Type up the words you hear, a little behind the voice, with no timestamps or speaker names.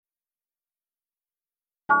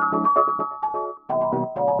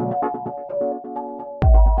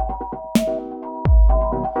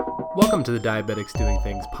Welcome to the Diabetics Doing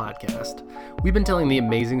Things podcast. We've been telling the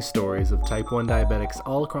amazing stories of type 1 diabetics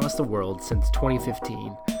all across the world since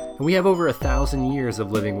 2015, and we have over 1,000 years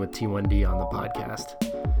of living with T1D on the podcast.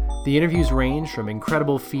 The interviews range from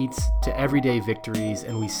incredible feats to everyday victories,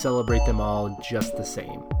 and we celebrate them all just the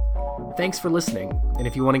same. Thanks for listening, and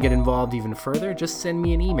if you want to get involved even further, just send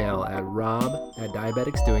me an email at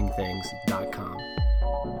rob@diabeticsdoingthings.com.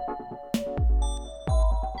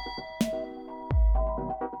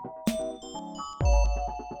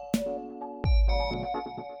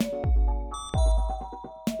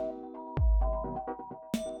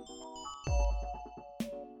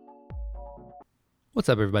 What's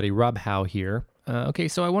up, everybody? Rob Howe here.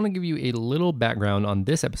 So I want to give you a little background on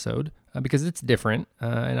this episode because it's different,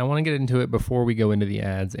 and I want to get into it before we go into the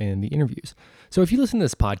ads and the interviews. So if you listen to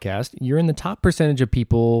this podcast, you're in the top percentage of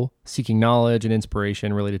people seeking knowledge and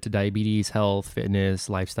inspiration related to diabetes, health, fitness,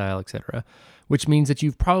 lifestyle, etc., which means that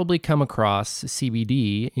you've probably come across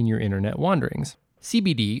CBD in your internet wanderings.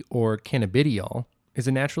 CBD, or cannabidiol, is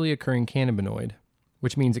a naturally occurring cannabinoid,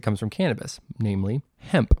 which means it comes from cannabis, namely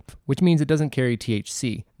hemp, which means it doesn't carry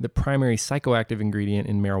THC, the primary psychoactive ingredient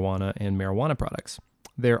in marijuana and marijuana products.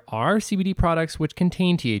 There are CBD products which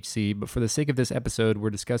contain THC, but for the sake of this episode, we're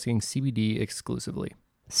discussing CBD exclusively.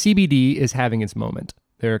 CBD is having its moment.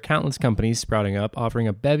 There are countless companies sprouting up, offering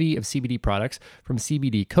a bevy of CBD products, from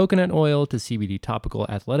CBD coconut oil to CBD topical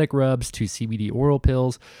athletic rubs to CBD oral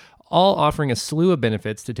pills, all offering a slew of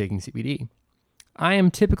benefits to taking CBD. I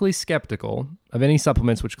am typically skeptical of any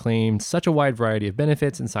supplements which claim such a wide variety of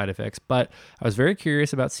benefits and side effects, but I was very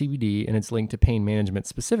curious about CBD and its link to pain management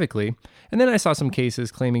specifically, and then I saw some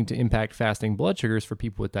cases claiming to impact fasting blood sugars for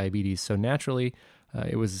people with diabetes, so naturally,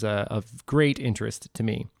 it was of great interest to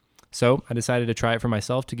me. So I decided to try it for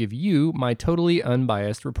myself to give you my totally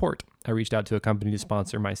unbiased report. I reached out to a company to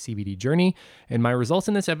sponsor my CBD journey, and my results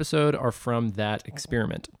in this episode are from that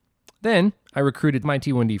experiment. Then I recruited my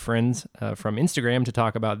T1D friends from Instagram to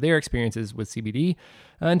talk about their experiences with CBD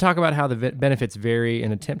and talk about how the benefits vary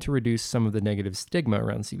and attempt to reduce some of the negative stigma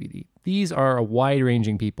around CBD. These are a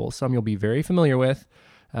wide-ranging people, some you'll be very familiar with,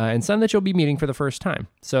 and some that you'll be meeting for the first time.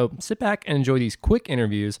 So sit back and enjoy these quick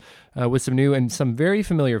interviews with some new and some very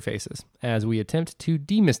familiar faces as we attempt to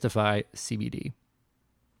demystify CBD.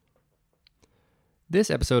 This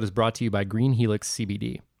episode is brought to you by Green Helix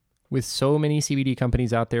CBD. With so many CBD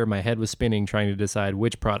companies out there, my head was spinning trying to decide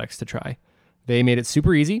which products to try. They made it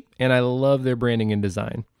super easy, and I love their branding and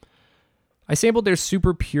design. I sampled their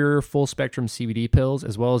super pure full-spectrum CBD pills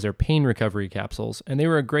as well as their pain recovery capsules, and they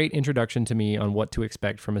were a great introduction to me on what to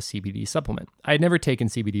expect from a CBD supplement. I had never taken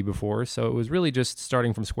CBD before, so it was really just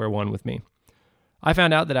starting from square one with me. I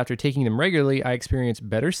found out that after taking them regularly, I experienced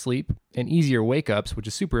better sleep and easier wake-ups, which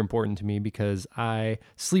is super important to me because I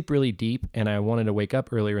sleep really deep and I wanted to wake up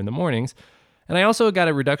earlier in the mornings. And I also got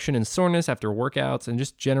a reduction in soreness after workouts and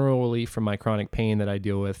just general relief from my chronic pain that I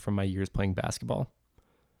deal with from my years playing basketball.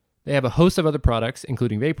 They have a host of other products,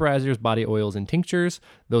 including vaporizers, body oils, and tinctures.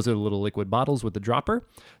 Those are the little liquid bottles with the dropper.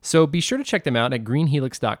 So be sure to check them out at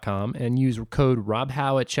greenhelix.com and use code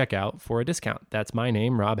RobHowe at checkout for a discount. That's my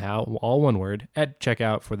name, Rob Howe, all one word, at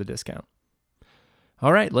checkout for the discount.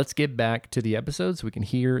 All right, let's get back to the episode so we can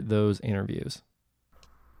hear those interviews.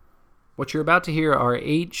 What you're about to hear are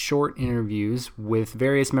 8 short interviews with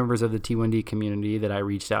various members of the T1D community that I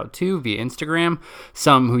reached out to via Instagram,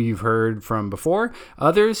 some who you've heard from before,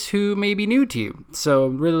 others who may be new to you. So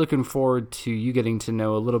really looking forward to you getting to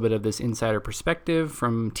know a little bit of this insider perspective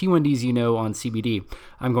from T1Ds you know on CBD.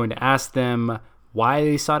 I'm going to ask them why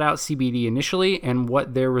they sought out CBD initially and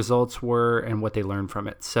what their results were and what they learned from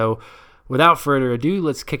it. So without further ado,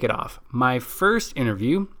 let's kick it off. My first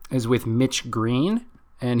interview is with Mitch Green,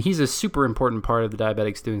 and he's a super important part of the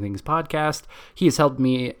Diabetics Doing Things podcast. He has helped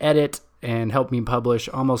me edit and helped me publish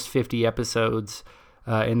almost 50 episodes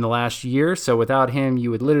in the last year. So without him,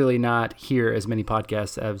 you would literally not hear as many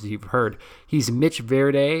podcasts as you've heard. He's Mitch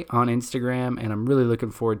Verde on Instagram, and I'm really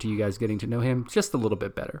looking forward to you guys getting to know him just a little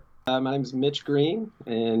bit better. My name's Mitch Green,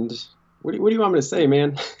 and what do you want me to say,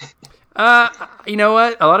 man? You know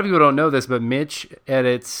what? A lot of people don't know this, but Mitch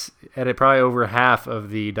edits probably over half of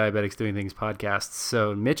the Diabetics Doing Things podcasts.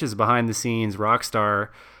 So Mitch is behind the scenes rock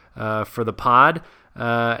star for the pod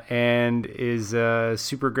and is a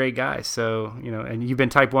super great guy. So, and you've been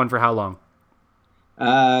type 1 for how long?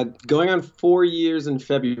 Going on 4 years in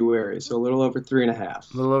February, so a little over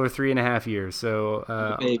 3.5. A little over 3.5 years. So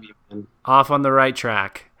baby, man. Off on the right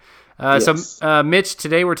track. Yes. So, Mitch,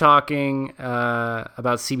 today we're talking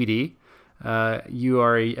about CBD. You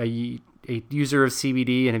are a a user of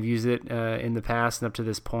CBD and have used it in the past and up to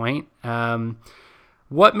this point.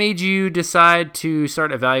 What made you decide to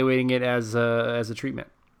start evaluating it as a treatment?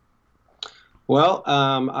 Well,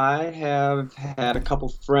 I have had a couple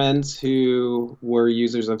friends who were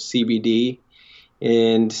users of CBD,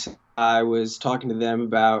 and I was talking to them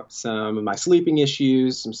about some of my sleeping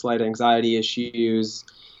issues, some slight anxiety issues,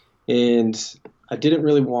 and I didn't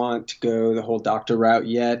really want to go the whole doctor route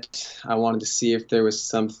yet. I wanted to see if there was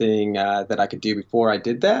something that I could do before I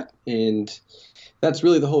did that, and that's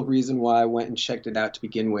really the whole reason why I went and checked it out to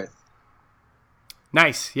begin with.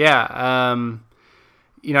 Nice. Yeah.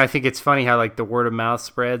 I think it's funny how like the word of mouth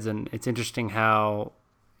spreads, and it's interesting how,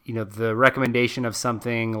 the recommendation of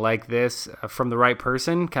something like this from the right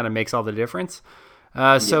person kind of makes all the difference.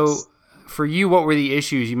 So Yes. for you, what were the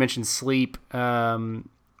issues? You mentioned sleep.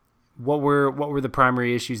 What were the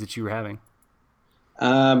primary issues that you were having?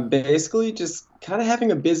 Basically, just kind of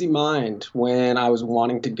having a busy mind when I was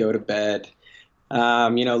wanting to go to bed.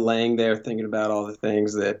 Laying there thinking about all the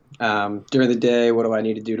things that during the day, what do I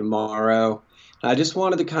need to do tomorrow? I just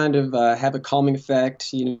wanted to kind of have a calming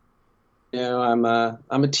effect. I'm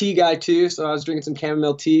a tea guy too, so I was drinking some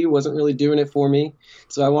chamomile tea. Wasn't really doing it for me,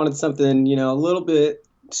 so I wanted something, a little bit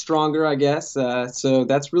stronger, I guess. So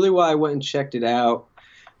that's really why I went and checked it out.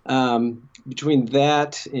 Between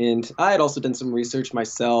that and I had also done some research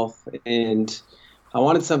myself, and I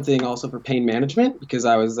wanted something also for pain management because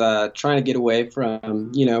I was trying to get away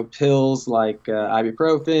from, pills like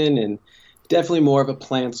ibuprofen, and definitely more of a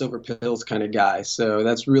plants over pills kind of guy. So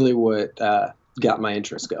that's really what got my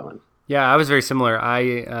interest going. Yeah, I was very similar.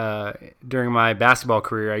 During my basketball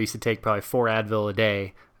career, I used to take probably 4 Advil a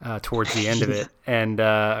day towards the end of it, and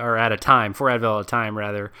or at a time, 4 Advil at a time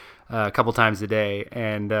rather, a couple times a day.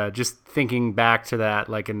 And just thinking back to that,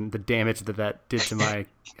 like, and the damage that did to my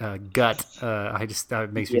gut,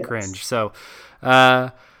 it makes me Yes. cringe. So,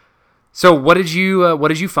 so what did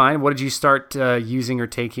you find? What did you start using or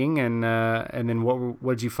taking, and then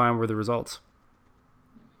what did you find were the results?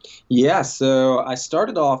 Yeah, so I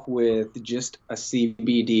started off with just a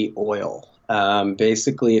CBD oil.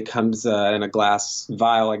 Basically, it comes in a glass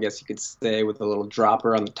vial, I guess you could say, with a little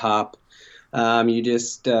dropper on the top. You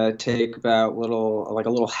just take about a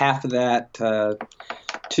little half of that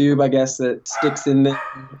tube, I guess, that sticks in there,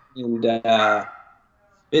 and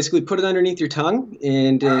basically put it underneath your tongue,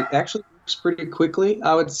 and it actually works pretty quickly,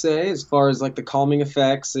 I would say, as far as like the calming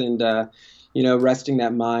effects and resting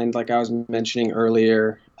that mind, like I was mentioning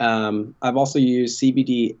earlier. I've also used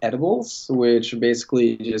CBD edibles, which are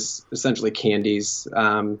basically just essentially candies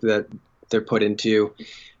that they're put into.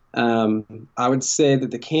 I would say that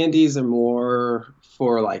the candies are more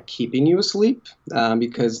for like keeping you asleep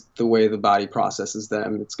because the way the body processes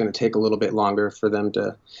them, it's going to take a little bit longer for them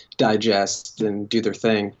to digest and do their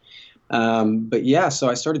thing. But yeah, so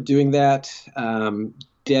I started doing that.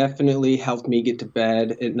 Definitely helped me get to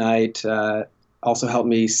bed at night. Also helped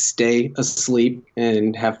me stay asleep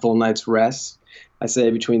and have full night's rest. I say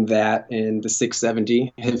between that and the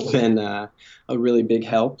 670 have been a really big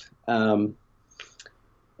help. And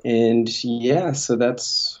yeah, so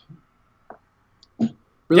that's really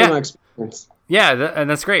Yeah. my experience. Yeah, and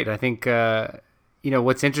that's great. I think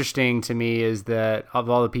what's interesting to me is that of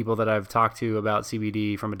all the people that I've talked to about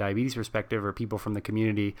CBD from a diabetes perspective, or people from the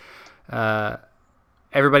community,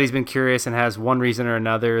 everybody's been curious and has one reason or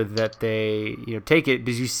another that they take it.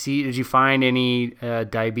 Did you find any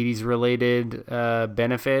diabetes related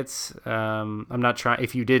benefits? I'm not trying.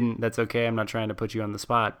 If you didn't, that's okay. I'm not trying to put you on the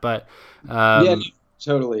spot, but Yeah,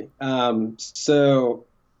 totally. So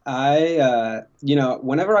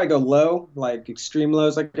whenever I go low, like extreme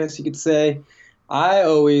lows, I guess you could say, I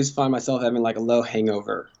always find myself having like a low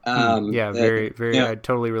hangover. yeah, very, very,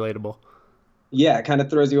 totally relatable. Yeah, it kind of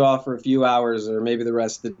throws you off for a few hours or maybe the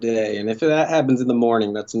rest of the day. And if that happens in the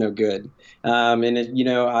morning, that's no good.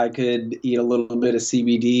 I could eat a little bit of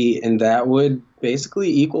CBD and that would basically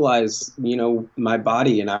equalize, my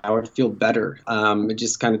body and I would feel better. It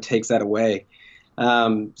just kind of takes that away.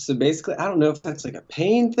 So basically, I don't know if that's like a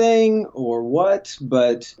pain thing or what,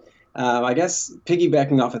 but I guess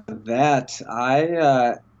piggybacking off of that,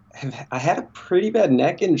 I had a pretty bad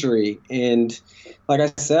neck injury, and like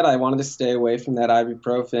I said, I wanted to stay away from that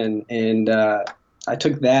ibuprofen, and I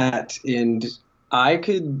took that, and I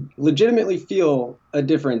could legitimately feel a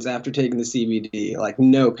difference after taking the CBD, like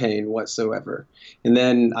no pain whatsoever. And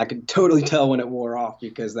then I could totally tell when it wore off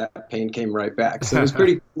because that pain came right back. So it was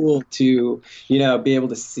pretty cool to, be able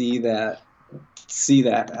to see that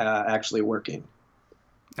actually working.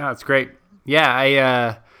 Oh, that's great.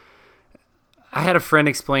 Yeah, I had a friend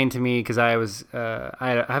explain to me, because I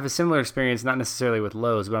have a similar experience, not necessarily with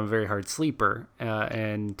lows, but I'm a very hard sleeper,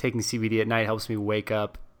 and taking CBD at night helps me wake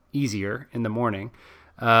up easier in the morning.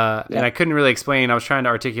 And I couldn't really explain. I was trying to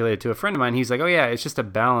articulate it to a friend of mine. He's like, "Oh yeah, it's just a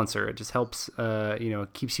balancer. It just helps,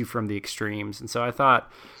 keeps you from the extremes." And so I thought,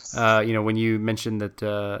 when you mentioned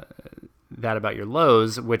that about your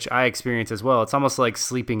lows, which I experience as well, it's almost like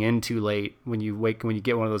sleeping in too late when you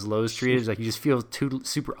get one of those lows treated. Like you just feel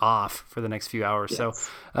super off for the next few hours. Yes. So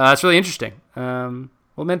it's really interesting.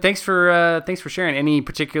 Well, man, thanks for sharing. Any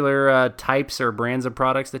particular types or brands of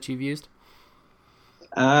products that you've used?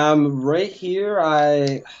 Right here,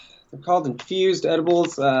 they're called infused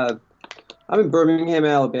edibles. I'm in Birmingham,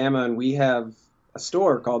 Alabama, and we have a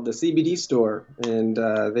store called the CBD store, and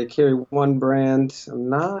they carry one brand. I'm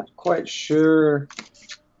not quite sure.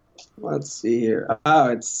 Let's see here. Oh,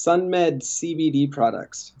 it's SunMed CBD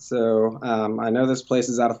products. So I know this place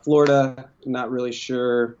is out of Florida. Not really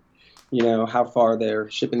sure, how far they're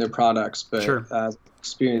shipping their products, but sure.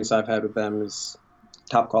 Experience I've had with them is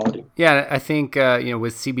top quality. Yeah, I think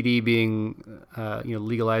with CBD being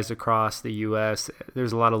legalized across the U.S.,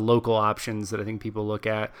 there's a lot of local options that I think people look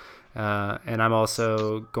at. And I'm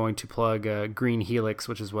also going to plug Green Helix,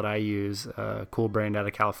 which is what I use, a cool brand out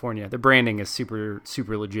of California. The branding is super,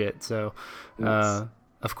 super legit. So,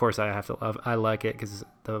 of course, I like it because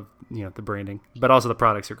the branding, but also the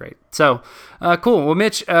products are great. So, cool. Well,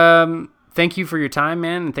 Mitch, thank you for your time,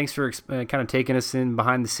 man, and thanks for kind of taking us in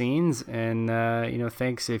behind the scenes. And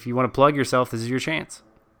thanks. If you want to plug yourself, this is your chance.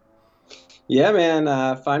 Yeah,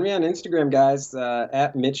 man. Find me on Instagram, guys,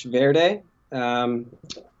 at Mitch Verde.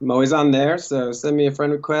 I'm always on there, so send me a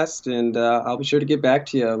friend request, and I'll be sure to get back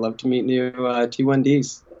to you. I'd love to meet new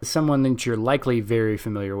T1Ds. Someone that you're likely very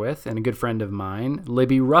familiar with, and a good friend of mine,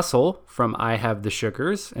 Libby Russell from I Have the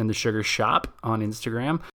Sugars and the Sugar Shop on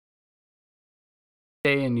Instagram,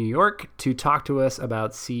 in New York to talk to us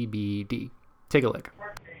about CBD. Take a look.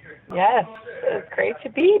 Yes, it's great to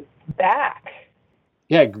be back.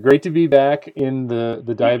 Yeah, great to be back in the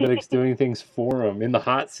Diabetics Doing Things forum, in the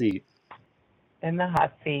hot seat. In the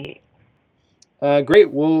hot seat. Great.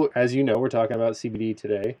 Well, as you know, we're talking about CBD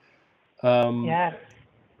today. Yes.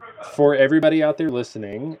 For everybody out there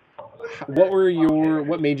listening,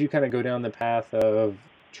 what made you kind of go down the path of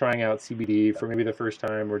trying out CBD for maybe the first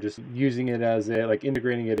time, or just using it as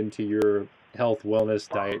integrating it into your health, wellness,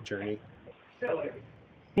 diet journey?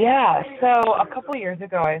 Yeah. So a couple years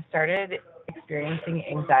ago, I started experiencing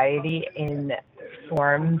anxiety in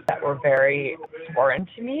forms that were very foreign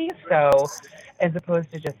to me. So as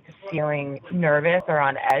opposed to just feeling nervous or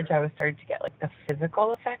on edge, I was starting to get the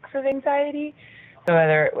physical effects of anxiety. So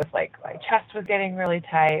whether it was my chest was getting really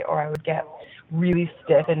tight, or I would get really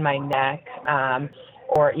stiff in my neck,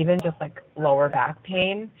 or even just lower back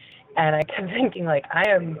pain. And I kept thinking I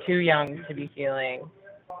am too young to be feeling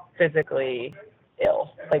physically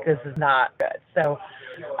ill. This is not good. So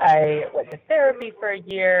I went to therapy for a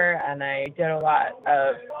year, and I did a lot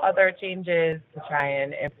of other changes to try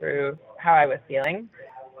and improve how I was feeling.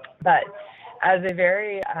 But as a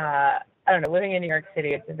very, living in New York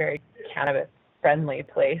City, it's a very cannabis-friendly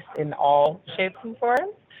place in all shapes and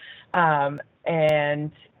forms,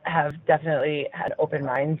 and have definitely had open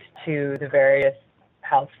minds to the various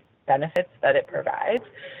health benefits that it provides.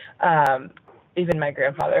 Even my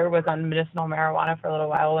grandfather was on medicinal marijuana for a little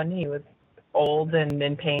while when he was old and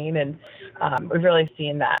in pain, and we've really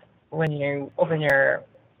seen that when you open your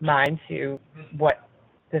mind to what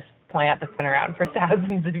this plant that's been around for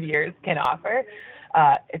thousands of years can offer,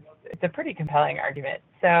 it's a pretty compelling argument.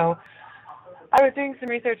 So I was doing some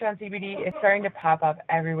research on CBD. It's starting to pop up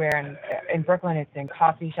everywhere, and in Brooklyn, it's in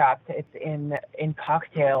coffee shops, it's in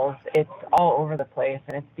cocktails, it's all over the place,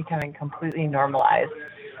 and it's becoming completely normalized.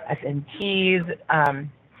 It's in teas.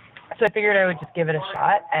 So I figured I would just give it a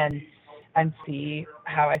shot and see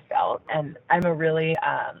how I felt. And I'm a really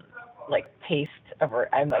I'm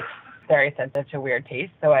very sensitive to weird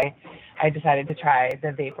taste. So I decided to try the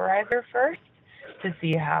vaporizer first to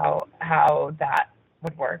see how that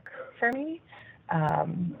would work for me.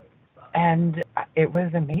 And it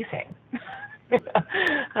was amazing. I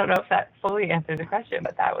don't know if that fully answers the question,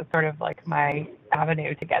 but that was sort of my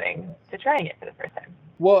avenue to trying it for the first time.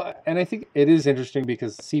 Well, and I think it is interesting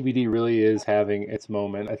because CBD really is having its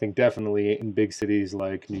moment. I think definitely in big cities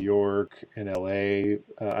like New York and LA.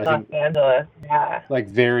 Los Angeles, yeah.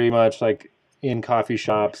 Very much in coffee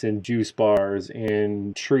shops, in juice bars,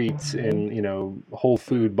 in treats, in whole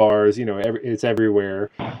food bars. It's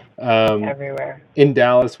everywhere. Everywhere. In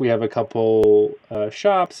Dallas, we have a couple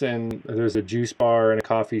shops, and there's a juice bar and a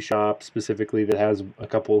coffee shop specifically that has a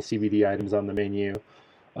couple CBD items on the menu.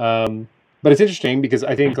 But it's interesting because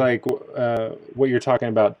I think like what you're talking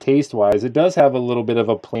about taste wise, it does have a little bit of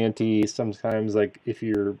a planty sometimes. Like if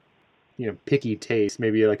you're picky taste,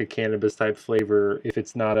 maybe like a cannabis type flavor if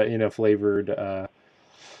it's not in a flavored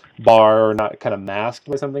bar or not kind of masked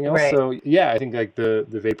by something else. Right. So yeah, I think like the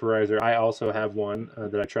vaporizer, I also have one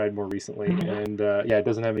that I tried more recently, and yeah, it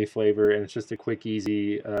doesn't have any flavor, and it's just a quick,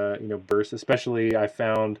 easy burst. Especially I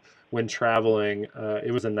found when traveling,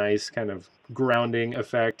 it was a nice kind of grounding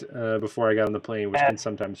effect before I got on the plane, which can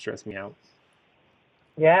sometimes stress me out.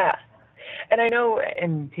 Yeah. And I know,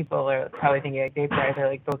 and people are probably thinking like vaporizer,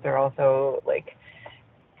 like those are also like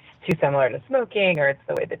too similar to smoking, or it's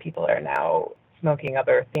the way that people are now smoking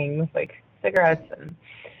other things like cigarettes. And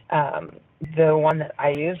the one that I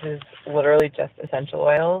use is literally just essential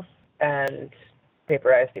oils and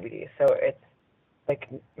vaporized CBD. So it's like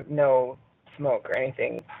no smoke or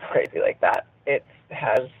anything crazy like that. It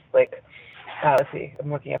has like, let's see,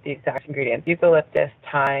 I'm looking up the exact ingredients: eucalyptus,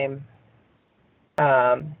 thyme,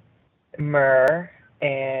 myrrh,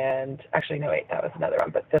 and actually, no, wait, that was another one.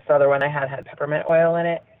 But this other one I had peppermint oil in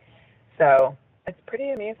it. So it's pretty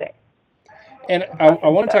amazing. And I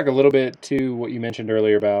want to talk a little bit to what you mentioned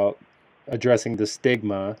earlier about addressing the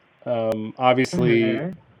stigma.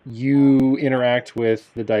 Obviously, you interact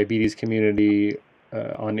with the diabetes community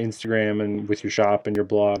on Instagram and with your shop and your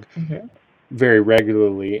blog very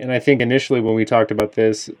regularly. And I think initially when we talked about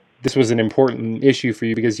this was an important issue for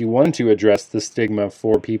you because you wanted to address the stigma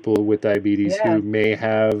for people with diabetes who may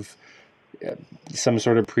have some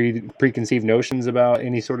sort of preconceived notions about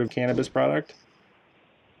any sort of cannabis product.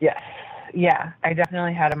 Yes. Yeah, I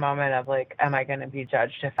definitely had a moment of like, am I going to be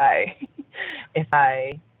judged if I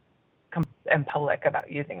am public about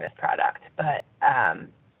using this product? But I've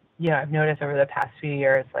noticed over the past few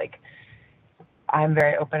years, like I'm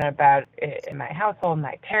very open about it in my household.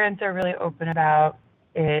 My parents are really open about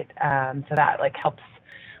it, so that like helps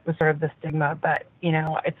with sort of the stigma. But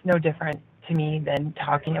it's no different to me than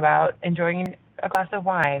talking about enjoying a glass of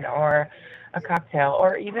wine or a cocktail,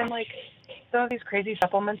 or even like some of these crazy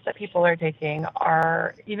supplements that people are taking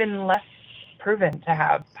are even less proven to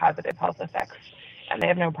have positive health effects, and they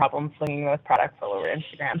have no problem slinging those products all over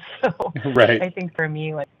Instagram. So right. I think for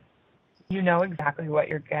me, like, exactly what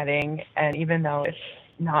you're getting, and even though it's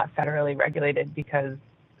not federally regulated because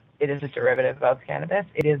it is a derivative of cannabis,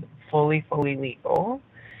 it is fully legal,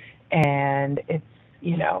 and it's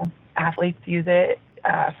athletes use it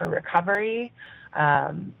for recovery.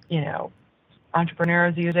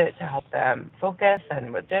 Entrepreneurs use it to help them focus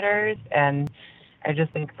and with jitters. And I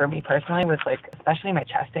just think for me personally, with like especially my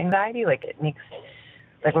chest anxiety, like it makes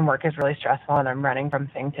like when work is really stressful and I'm running from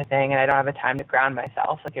thing to thing and I don't have the time to ground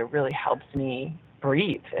myself, like it really helps me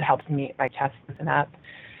breathe. It helps me my chest loosen up.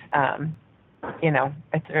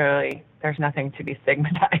 It's really, there's nothing to be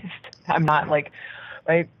stigmatized. I'm not like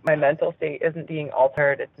my mental state isn't being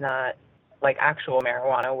altered. It's not like actual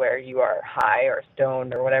marijuana where you are high or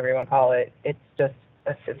stoned or whatever you want to call it. It's just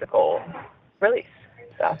a physical release.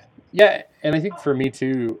 So yeah, and I think for me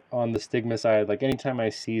too, on the stigma side, like anytime I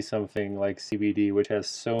see something like CBD, which has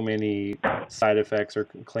so many side effects or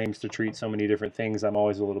claims to treat so many different things, I'm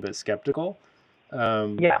always a little bit skeptical.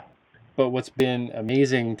 But what's been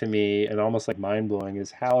amazing to me and almost like mind-blowing is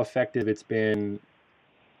how effective it's been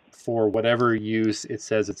for whatever use it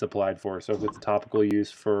says it's applied for. So if it's a topical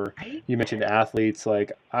use for, you mentioned athletes,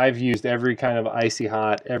 like I've used every kind of icy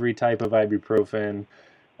hot, every type of ibuprofen,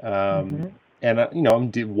 and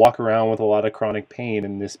I'm walk around with a lot of chronic pain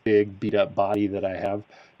in this big beat up body that I have.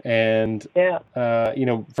 And,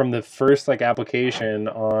 from the first like application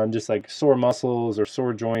on just like sore muscles or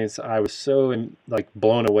sore joints, I was so like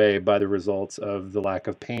blown away by the results of the lack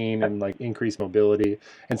of pain and like increased mobility.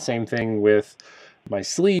 And same thing with my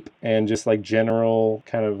sleep and just like general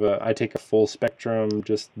kind of, I take a full spectrum,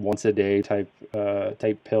 just once a day type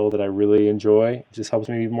pill that I really enjoy. It just helps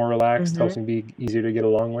me be more relaxed, helps me be easier to get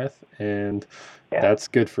along with. And that's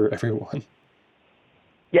good for everyone.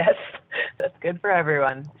 Yes, that's good for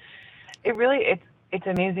everyone. It really, it's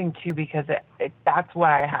amazing too, because that's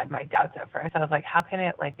why I had my doubts at first. I was like, how can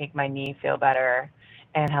it like make my knee feel better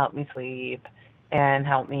and help me sleep and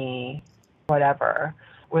help me whatever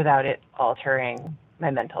without it altering my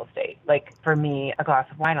mental state? Like for me, a glass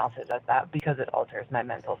of wine also does that because it alters my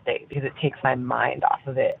mental state, because it takes my mind off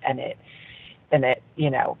of it, and it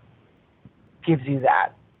gives you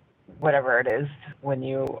that whatever it is when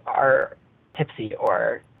you are tipsy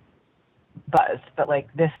or buzzed. But like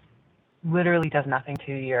this literally does nothing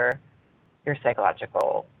to your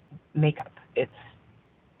psychological makeup. It's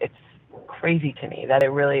crazy to me that it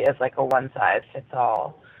really is like a one size fits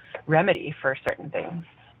all remedy for certain things.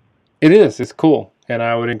 It is. It's cool. And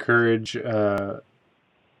I would encourage,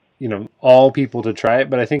 all people to try it.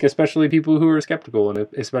 But I think especially people who are skeptical and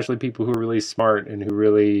especially people who are really smart and who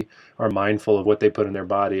really are mindful of what they put in their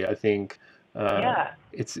body. I think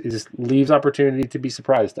it just leaves opportunity to be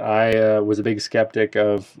surprised. I was a big skeptic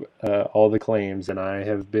of all the claims, and I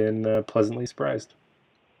have been pleasantly surprised.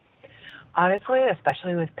 Honestly,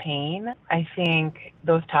 especially with pain, I think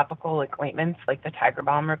those topical ointments, like the Tiger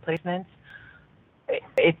Balm replacements,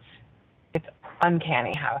 it's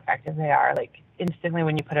uncanny how effective they are. Like instantly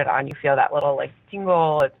when you put it on, you feel that little like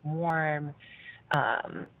tingle. It's warm.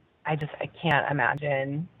 I can't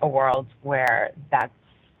imagine a world where that's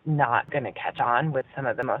not going to catch on with some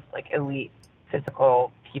of the most like elite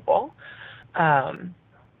physical people. I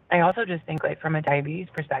also just think like from a diabetes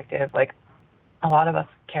perspective, like a lot of us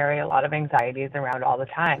carry a lot of anxieties around all the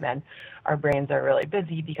time, and our brains are really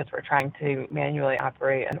busy because we're trying to manually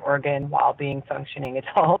operate an organ while being functioning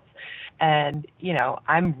adults. And,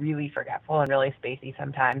 I'm really forgetful and really spacey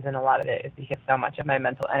sometimes, and a lot of it is because so much of my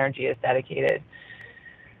mental energy is dedicated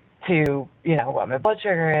to, what my blood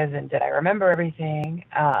sugar is and did I remember everything.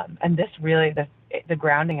 And this really, the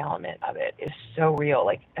grounding element of it is so real.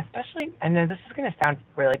 Like, especially, I know this is going to sound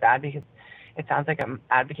really bad because it sounds like I'm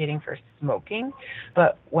advocating for smoking,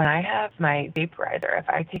 but when I have my vaporizer, if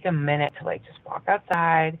I take a minute to like just walk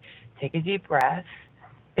outside, take a deep breath,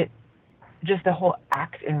 it just the whole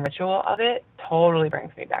act and ritual of it totally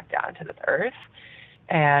brings me back down to this earth.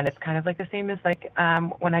 And it's kind of like the same as like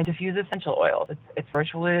when I diffuse essential oils. It's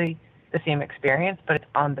virtually the same experience, but it's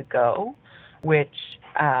on the go, which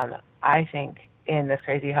I think in this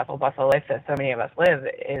crazy hustle bustle life that so many of us live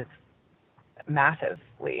is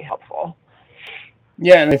massively helpful.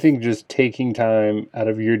 Yeah, and I think just taking time out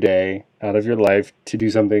of your day, out of your life to do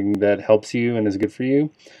something that helps you and is good for you,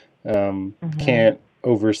 can't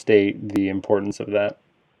overstate the importance of that.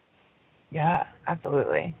 Yeah,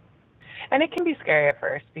 absolutely. And it can be scary at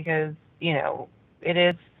first because, it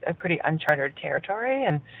is a pretty uncharted territory,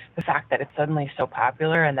 and the fact that it's suddenly so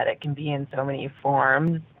popular and that it can be in so many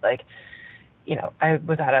forms. Like, I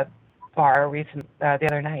was at a bar the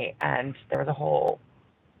other night, and there was a whole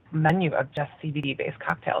menu of just CBD-based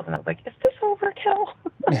cocktails, and I was like, is this overkill?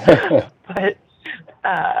 But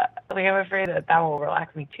I'm afraid that will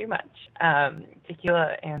relax me too much.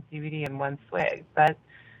 Tequila and CBD in one swig, but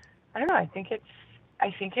I don't know. I think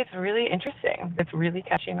it's really interesting. It's really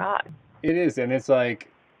catching on. It is, and it's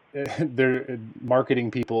like they're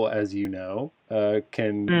marketing people, as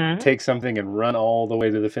can take something and run all the way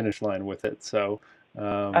to the finish line with it. So.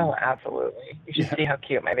 Oh, absolutely. You should see how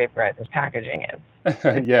cute my vaporizer's packaging is.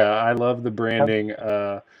 Yeah, I love the branding.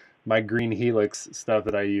 My Green Helix stuff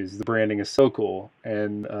that I use, the branding is so cool,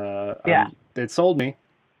 and it sold me.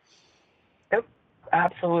 Yep,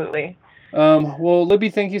 absolutely. Well, Libby,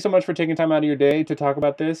 thank you so much for taking time out of your day to talk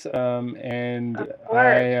about this. And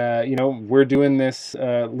we're doing this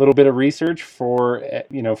little bit of research for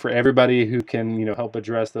everybody who can, help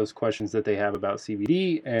address those questions that they have about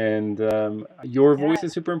CBD. And your voice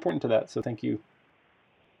is super important to that. So thank you.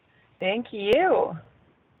 Thank you.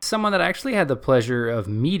 Someone that I actually had the pleasure of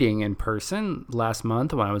meeting in person last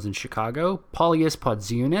month when I was in Chicago, Paulius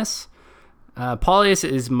Podziunas. Paulius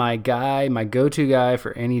is my guy, my go-to guy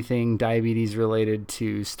for anything diabetes related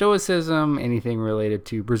to stoicism, anything related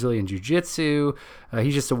to Brazilian Jiu-Jitsu.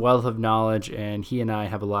 He's just a wealth of knowledge, and he and I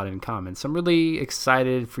have a lot in common. So I'm really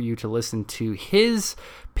excited for you to listen to his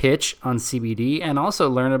pitch on CBD and also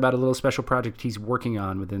learn about a little special project he's working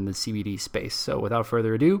on within the CBD space. So without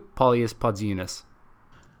further ado, Paulius Podziunas.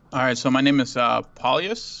 All right, so my name is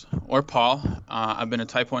Paulius, or Paul. I've been a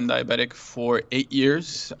type 1 diabetic for 8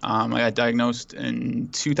 years. I got diagnosed in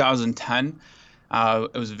 2010.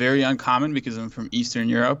 It was very uncommon because I'm from Eastern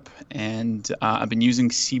Europe, and I've been using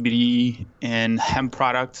CBD and hemp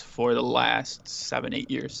products for the last 7-8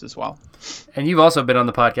 years as well. And you've also been on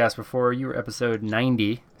the podcast before. You were episode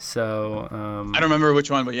 90, so... I don't remember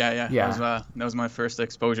which one, but yeah. That was my first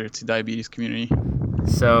exposure to diabetes community.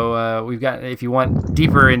 So we've got, if you want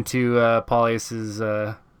deeper into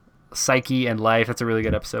Paulius's psyche and life, that's a really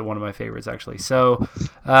good episode, one of my favorites actually. So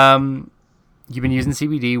you've been using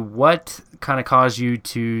CBD. What kind of caused you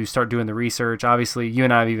to start doing the research? Obviously, you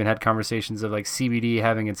and I have even had conversations of like CBD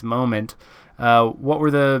having its moment. What were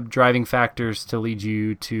the driving factors to lead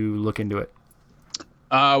you to look into it?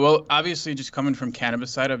 Well, obviously, just coming from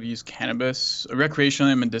cannabis side, I've used cannabis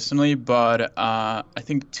recreationally and medicinally, but I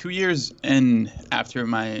think 2 years in after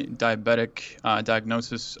my diabetic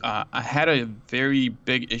diagnosis, I had a very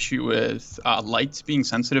big issue with lights being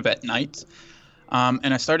sensitive at night.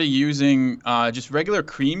 And I started using just regular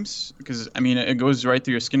creams because, it goes right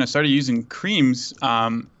through your skin. I started using creams,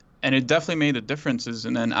 and and it definitely made the differences.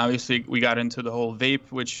 And then obviously we got into the whole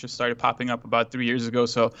vape, which just started popping up about 3 years ago.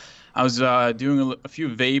 So I was doing a few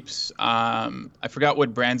vapes. I forgot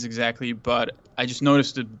what brands exactly, but I just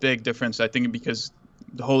noticed a big difference. I think because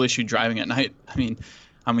the whole issue driving at night. I mean,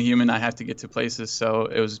 I'm a human. I have to get to places. So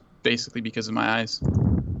it was basically because of my eyes.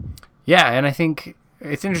 Yeah, and I think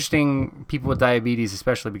it's interesting, people with diabetes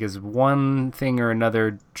especially, because one thing or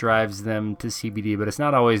another drives them to CBD, but it's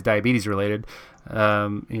not always diabetes related.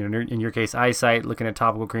 In your case, eyesight, looking at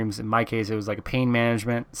topical creams. In my case, it was like a pain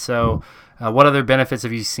management. So what other benefits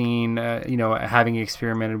have you seen, having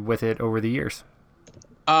experimented with it over the years?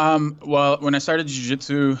 Well, when I started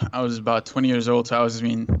jiu-jitsu, I was about 20 years old. So I was,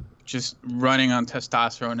 just running on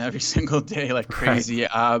testosterone every single day like crazy.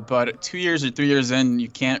 Right. But 2 years or 3 years in, you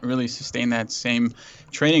can't really sustain that same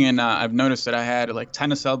training. And I've noticed that I had like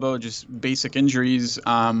tennis elbow, just basic injuries.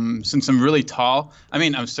 Since I'm really tall, I'm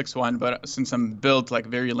 6'1", but since I'm built like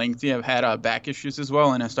very lengthy, I've had back issues as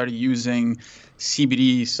well. And I started using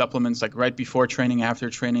CBD supplements like right before training, after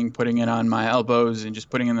training, putting it on my elbows and just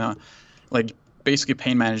putting in the basically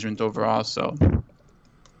pain management overall. So.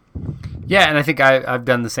 Yeah, and I think I've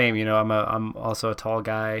done the same. I'm also a tall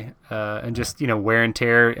guy, and just wear and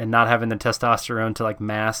tear and not having the testosterone to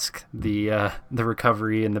mask the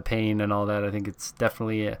recovery and the pain and all that. I think it's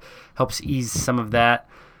definitely helps ease some of that.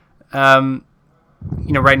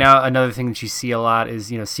 Right now another thing that you see a lot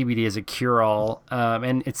is CBD as a cure-all,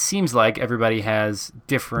 and it seems like everybody has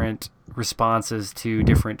different responses to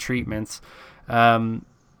different treatments.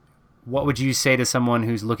 What would you say to someone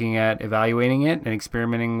who's looking at evaluating it and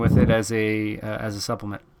experimenting with it as a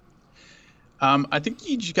supplement? I think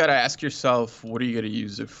you just got to ask yourself, what are you going to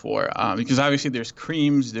use it for? Because obviously there's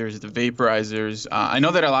creams, there's the vaporizers. I know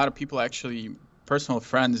that a lot of people actually, personal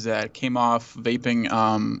friends that came off vaping,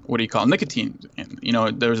 nicotine.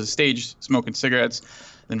 And, there was a stage smoking cigarettes,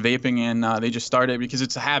 then vaping, and they just started because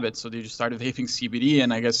it's a habit. So they just started vaping CBD,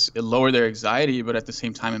 and I guess it lowered their anxiety, but at the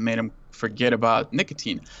same time, it made them forget about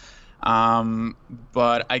nicotine.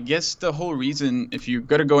 But I guess the whole reason, if you're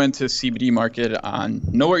going to go into CBD market,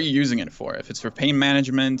 know what you're using it for. If it's for pain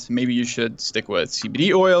management, maybe you should stick with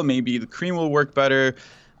CBD oil. Maybe the cream will work better.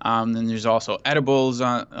 Then there's also edibles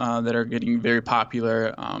that are getting very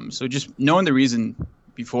popular. So just knowing the reason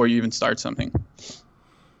before you even start something.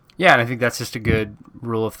 Yeah, and I think that's just a good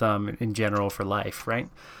rule of thumb in general for life, right?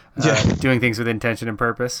 Doing things with intention and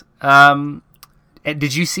purpose.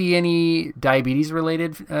 Did you see any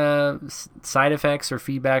diabetes-related side effects or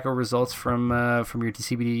feedback or results from your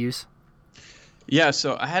CBD use? Yeah,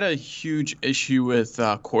 so I had a huge issue with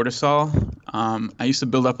cortisol. I used to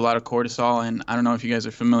build up a lot of cortisol, and I don't know if you guys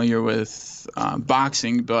are familiar with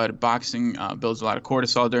boxing, but boxing builds a lot of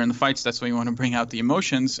cortisol during the fights. That's why you want to bring out the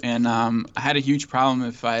emotions. And I had a huge problem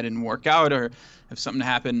if I didn't work out or if something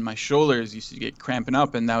happened. My shoulders used to get cramping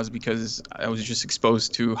up, and that was because I was just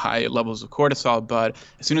exposed to high levels of cortisol. But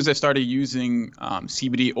as soon as I started using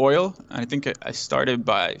CBD oil, I think I started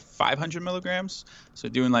by 500 milligrams. So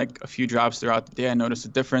doing a few drops throughout the day, I noticed a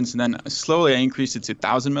difference. And then slowly I increased it to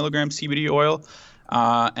 1,000 milligrams CBD oil.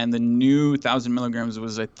 And the new 1,000 milligrams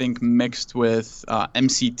was, I think, mixed with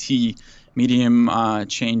MCT, medium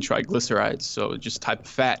chain triglycerides, so just type of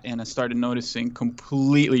fat. And I started noticing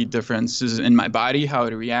completely differences in my body, how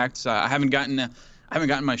it reacts. I haven't gotten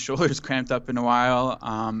my shoulders cramped up in a while,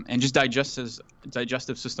 and just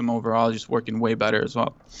digestive system overall just working way better as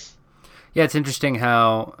well. Yeah, it's interesting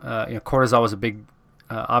how cortisol was a big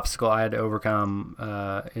obstacle I had to overcome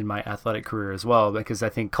in my athletic career as well, because I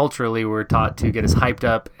think culturally we're taught to get as hyped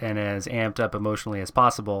up and as amped up emotionally as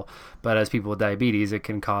possible, but as people with diabetes, it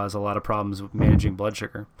can cause a lot of problems with managing blood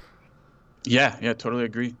sugar. Yeah, totally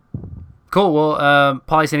agree. Cool. Well,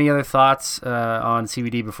 Paulius, any other thoughts on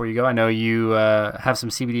CBD before you go? I know you have some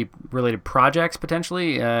CBD related projects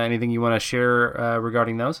potentially. Anything you want to share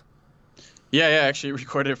regarding those? Yeah, I actually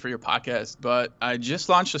recorded it for your podcast, but I just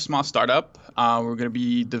launched a small startup. We're going to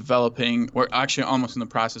be we're actually almost in the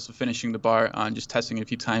process of finishing the bar, just testing it a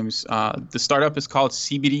few times. The startup is called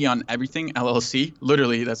CBD on Everything, LLC.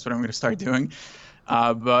 Literally, that's what I'm going to start doing.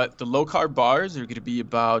 But the low-carb bars are going to be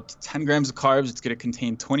about 10 grams of carbs. It's going to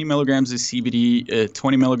contain 20 milligrams of CBD,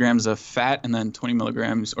 20 milligrams of fat, and then 20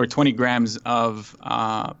 grams of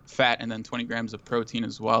fat, and then 20 grams of protein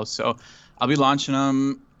as well. So I'll be launching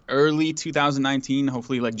them early 2019,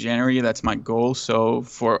 hopefully January. That's my goal. So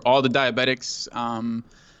for all the diabetics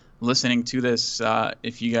listening to this,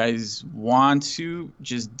 if you guys want to,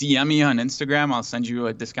 just DM me on Instagram. I'll send you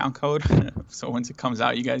a discount code. So once it comes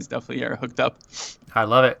out, you guys definitely are hooked up. I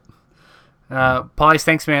love it. Paulius,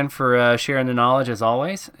 thanks, man, for sharing the knowledge as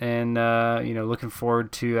always. And, looking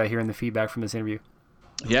forward to hearing the feedback from this interview.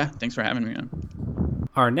 Yeah, thanks for having me on.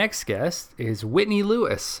 Our next guest is Whitney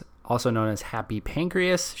Lewis, also known as Happy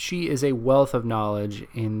Pancreas. She is a wealth of knowledge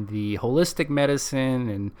in the holistic medicine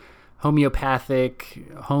and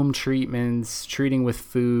homeopathic home treatments, treating with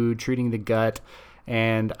food, treating the gut.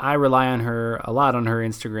 And I rely on her a lot on her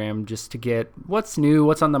Instagram just to get what's new,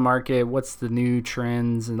 what's on the market, what's the new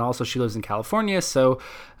trends. And also she lives in California. So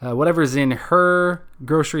whatever's in her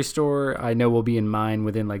grocery store, I know will be in mine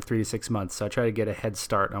within like 3 to 6 months. So I try to get a head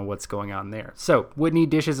start on what's going on there. So Whitney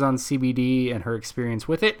dishes on CBD and her experience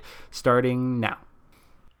with it starting now.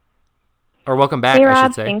 Or welcome back, hey, Rob, I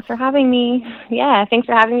should say. Thanks for having me. Yeah, thanks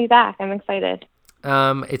for having me back. I'm excited.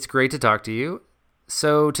 It's great to talk to you.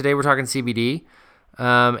 So today we're talking CBD.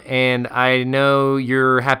 And I know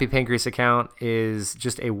your Happy Pancreas account is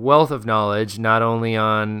just a wealth of knowledge, not only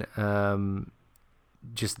on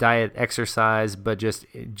just diet, exercise, but just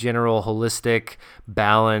general holistic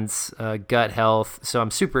balance, gut health. So I'm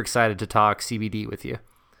super excited to talk CBD with you.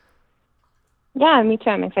 Yeah, me too.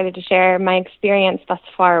 I'm excited to share my experience thus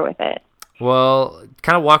far with it. Well,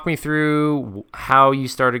 kind of walk me through how you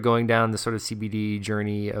started going down the sort of CBD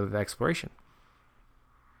journey of exploration.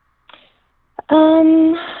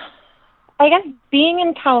 I guess being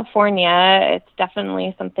in California, it's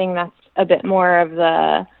definitely something that's a bit more of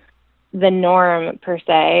the norm per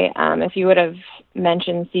se. If you would have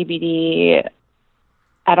mentioned CBD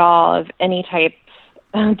at all of any type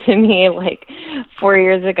to me like 4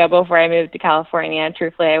 years ago before I moved to California,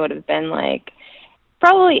 truthfully, I would have been like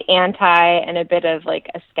probably anti and a bit of like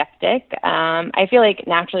a skeptic. I feel like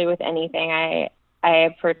naturally with anything, I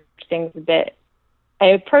approach things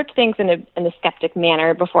in a skeptic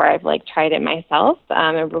manner before I've like tried it myself,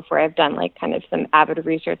 or before I've done like kind of some avid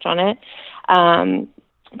research on it.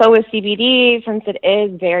 But with CBD, since it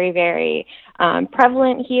is very, very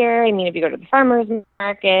prevalent here, I mean, if you go to the farmer's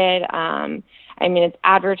market, I mean, it's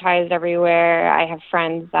advertised everywhere. I have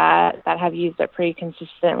friends that have used it pretty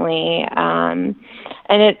consistently. And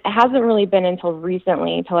it hasn't really been until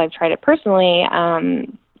recently, until I've tried it personally.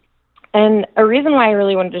 And a reason why I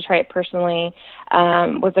really wanted to try it personally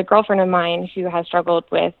was a girlfriend of mine who has struggled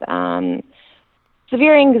with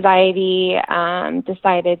severe anxiety,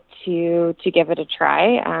 decided to give it a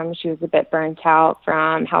try. She was a bit burnt out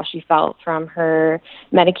from how she felt from her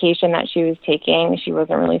medication that she was taking. She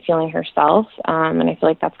wasn't really feeling herself. And I feel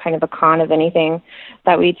like that's kind of a con of anything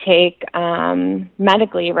that we take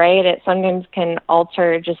medically, right? It sometimes can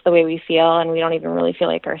alter just the way we feel, and we don't even really feel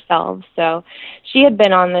like ourselves. So she had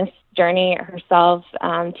been on this journey herself,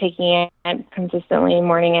 taking it consistently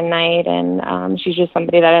morning and night. And she's just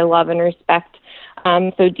somebody that I love and respect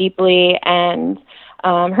so deeply. And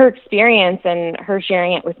her experience and her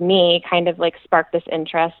sharing it with me kind of like sparked this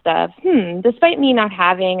interest of, despite me not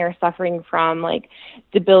having or suffering from like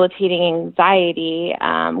debilitating anxiety,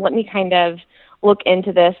 let me kind of look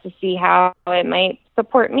into this to see how it might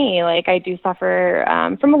support me. Like I do suffer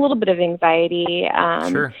from a little bit of anxiety.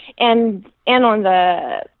 Sure. And on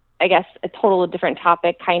the, I guess, a total different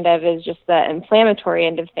topic kind of is just the inflammatory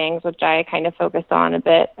end of things, which I kind of focus on a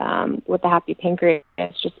bit with the Happy Pancreas,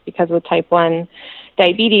 just because with type 1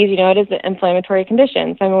 diabetes, it is an inflammatory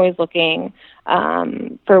condition. So I'm always looking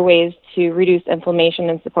for ways to reduce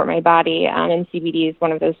inflammation and support my body. And CBD is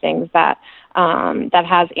one of those things that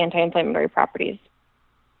has anti-inflammatory properties.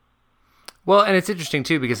 Well, and it's interesting,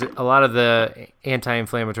 too, because a lot of the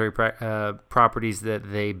anti-inflammatory properties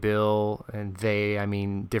that they bill, and I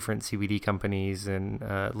mean different CBD companies and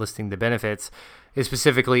listing the benefits, is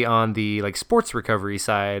specifically on the like sports recovery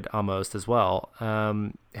side almost as well.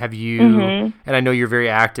 Have you, and I know you're very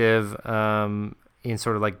active in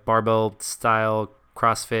sort of like barbell style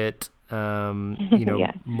CrossFit,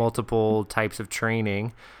 Yeah. multiple types of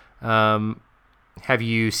training. Have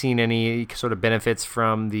you seen any sort of benefits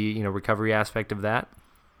from the recovery aspect of that?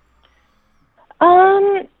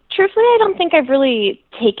 Truthfully, I don't think I've really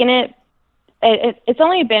taken it. It's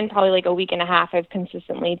only been probably like a week and a half I've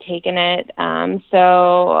consistently taken it.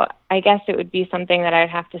 So I guess it would be something that I'd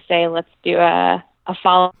have to say, let's do a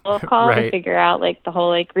follow-up call Right. to figure out like the whole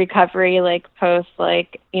like recovery, like post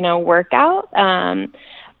like, workout.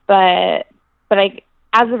 But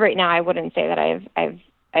as of right now, I wouldn't say that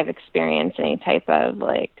I've experienced any type of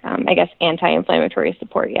like, I guess, anti-inflammatory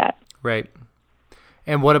support yet. Right.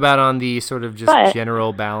 And what about on the sort of just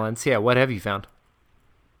general balance? Yeah, what have you found?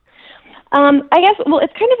 I guess, well,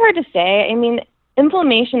 it's kind of hard to say. I mean,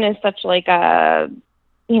 inflammation is such like a,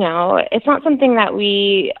 it's not something that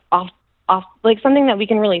we like something that we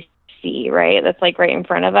can really see, right? That's like right in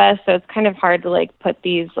front of us. So it's kind of hard to like put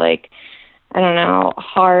these like I don't know,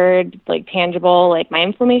 hard, like tangible, like my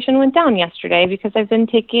inflammation went down yesterday because I've been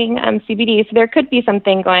taking CBD. So there could be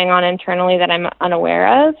something going on internally that I'm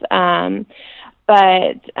unaware of.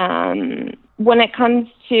 But when it comes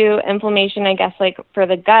to inflammation, I guess like for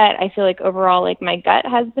the gut, I feel like overall, like my gut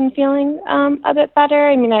has been feeling a bit better.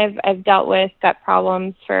 I mean, I've dealt with gut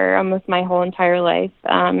problems for almost my whole entire life,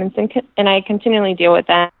 and I continually deal with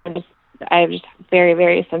them. I have just very,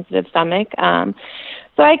 very sensitive stomach.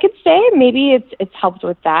 So I could say maybe it's helped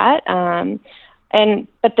with that.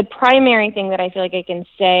 But the primary thing that I feel like I can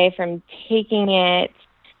say from taking it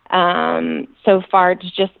so far,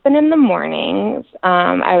 it's just been in the mornings.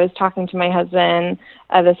 I was talking to my husband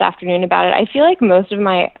this afternoon about it. I feel like most of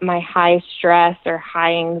my high stress or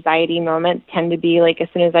high anxiety moments tend to be like as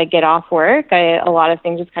soon as I get off work. A lot of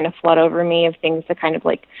things just kind of flood over me of things to kind of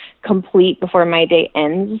like complete before my day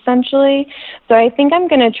ends, essentially. So I think I'm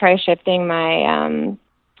going to try shifting my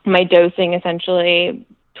my dosing essentially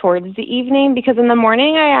towards the evening, because in the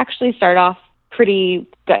morning I actually start off pretty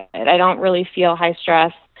good. I don't really feel high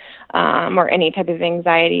stress or any type of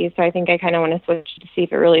anxiety. So I think I kind of want to switch to see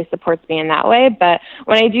if it really supports me in that way. But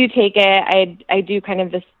when I do take it, I do kind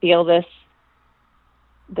of just feel this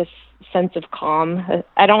sense of calm.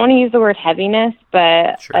 I don't want to use the word heaviness,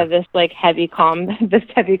 but Sure. This like heavy calm, this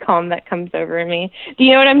heavy calm that comes over me. Do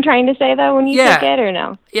you know what I'm trying to say though when you take it, or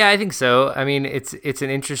no? Yeah, I think so. I mean, it's an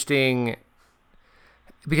interesting,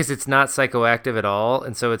 because it's not psychoactive at all,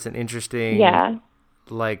 and so it's an interesting. Yeah.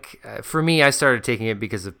 Like for me, I started taking it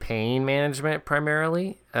because of pain management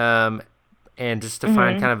primarily, and just to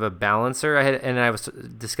find kind of a balancer. I was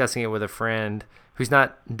discussing it with a friend who's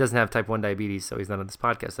doesn't have type 1 diabetes, so he's not on this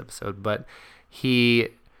podcast episode, but he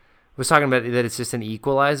was talking about that it's just an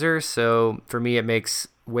equalizer. So for me, it makes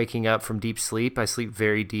waking up from deep sleep. I sleep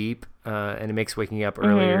very deep, and it makes waking up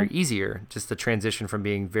earlier easier. Just the transition from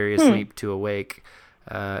being very asleep to awake.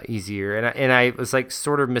 Easier, and I was like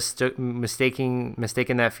sort of mistaking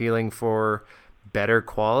that feeling for better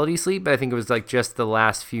quality sleep, but I think it was like just the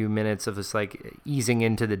last few minutes of this like easing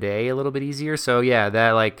into the day a little bit easier. So yeah,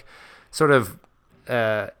 that like sort of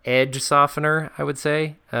edge softener, I would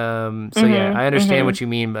say. Yeah, I understand what you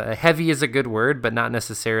mean. But heavy is a good word, but not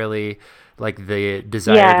necessarily like the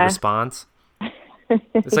desired response.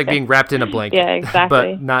 It's like being wrapped in a blanket, yeah,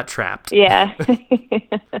 exactly. but not trapped. Yeah.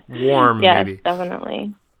 Warm, yes, maybe.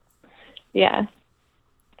 Definitely. Yeah.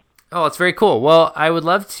 Oh, it's very cool. Well, I would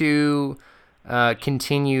love to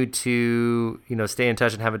continue to, stay in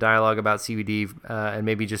touch and have a dialogue about CBD, and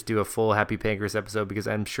maybe just do a full Happy Pancreas episode, because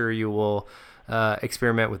I'm sure you will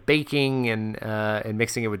experiment with baking and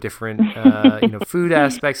mixing it with different, food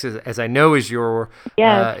aspects, as I know is your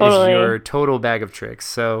totally. is your total bag of tricks.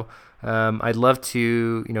 So I'd love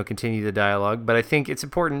to, continue the dialogue, but I think it's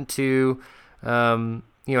important to,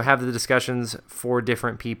 have the discussions for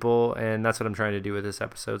different people, and that's what I'm trying to do with this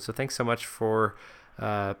episode. So thanks so much for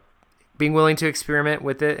being willing to experiment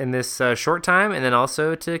with it in this short time, and then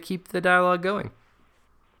also to keep the dialogue going.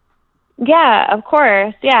 Yeah, of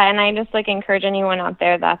course. Yeah, and I just like encourage anyone out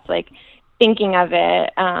there that's like thinking of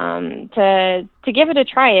it to give it a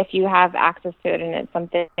try if you have access to it and it's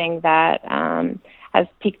something that has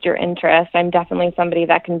piqued your interest. I'm definitely somebody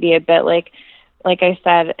that can be a bit like I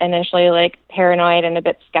said initially, like paranoid and a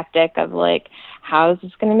bit skeptic of like, how is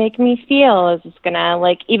this going to make me feel? Is this going to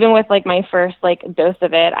like, even with like my first like dose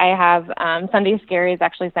of it, I have Sunday Scaries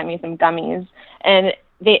actually sent me some gummies, and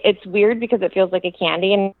it's weird because it feels like a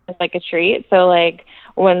candy and it's like a treat. So like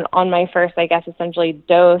when on my first, I guess, essentially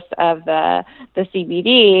dose of the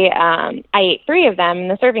CBD, I ate 3 of them, and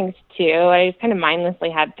the serving's 2. I just kind of mindlessly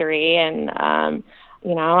had 3, and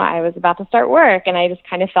I was about to start work, and I just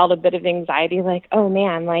kind of felt a bit of anxiety, like, oh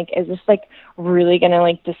man, like, is this like really going to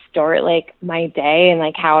like distort like my day and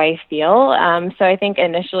like how I feel? So I think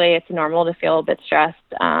initially it's normal to feel a bit stressed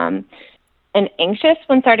and anxious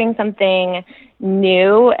when starting something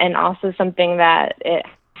new, and also something that it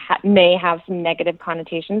may have some negative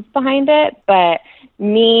connotations behind it. But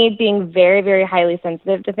me being very, very highly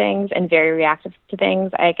sensitive to things and very reactive to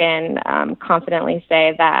things, I can confidently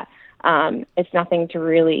say that it's nothing to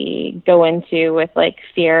really go into with like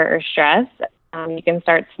fear or stress. You can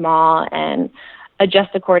start small and adjust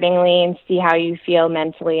accordingly and see how you feel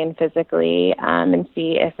mentally and physically, and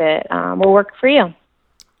see if it will work for you.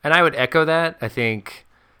 And I would echo that. I think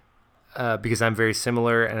because I'm very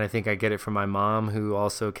similar, and I think I get it from my mom, who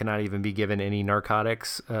also cannot even be given any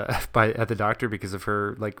narcotics at the doctor because of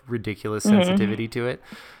her like ridiculous sensitivity to it.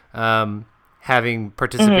 Having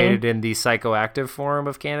participated in the psychoactive form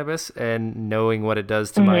of cannabis and knowing what it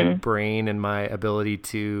does to my brain and my ability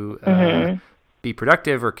to be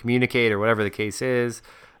productive or communicate or whatever the case is,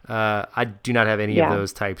 I do not have any of Yeah.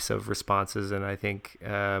 those types of responses. And I think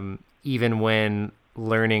even when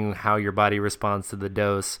learning how your body responds to the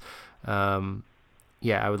dose,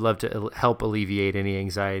 I would love to help alleviate any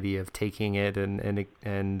anxiety of taking it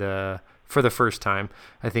and for the first time.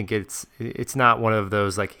 I think it's not one of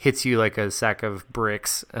those like hits you like a sack of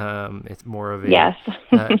bricks. It's more of Yes.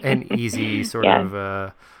 an easy sort Yeah.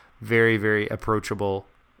 of very, very approachable,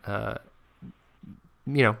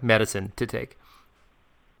 medicine to take.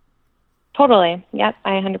 Totally. Yep.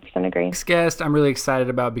 I 100% agree. Next guest I'm really excited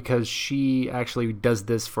about because she actually does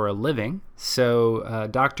this for a living. So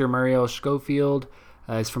Dr. Marielle Schofield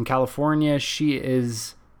is from California. She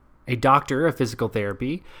is a doctor of physical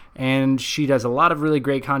therapy, and she does a lot of really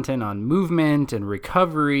great content on movement and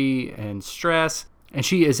recovery and stress. And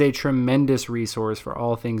she is a tremendous resource for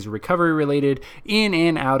all things recovery related in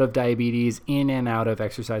and out of diabetes, in and out of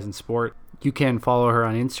exercise and sport. You can follow her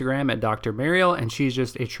on Instagram at Dr. Marielle, and she's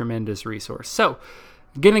just a tremendous resource. So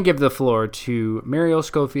I'm going to give the floor to Marielle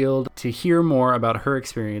Schofield to hear more about her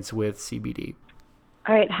experience with CBD.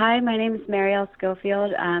 All right. Hi, my name is Marielle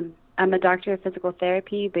Schofield. I'm a doctor of physical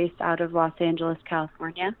therapy based out of Los Angeles,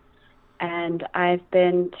 California. And I've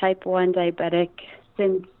been type 1 diabetic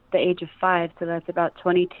since the age of 5, so that's about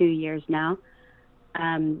 22 years now.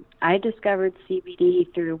 I discovered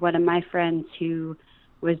CBD through one of my friends who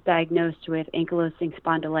was diagnosed with ankylosing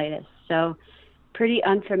spondylitis. So pretty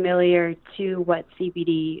unfamiliar to what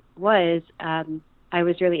CBD was. I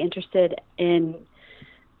was really interested in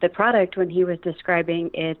the product when he was describing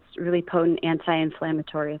its really potent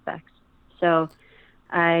anti-inflammatory effects. So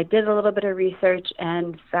I did a little bit of research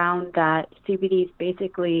and found that CBD is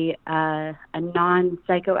basically a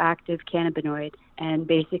non-psychoactive cannabinoid, and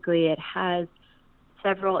basically it has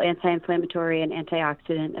several anti-inflammatory and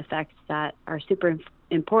antioxidant effects that are super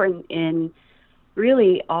important in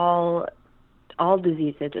really all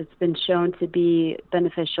diseases. It's been shown to be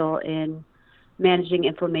beneficial in managing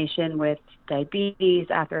inflammation with diabetes,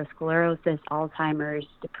 atherosclerosis, Alzheimer's,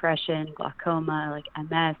 depression, glaucoma, like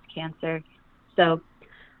MS, cancer. So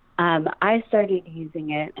I started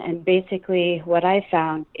using it, and basically what I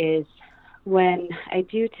found is when I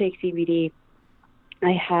do take CBD,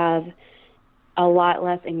 I have a lot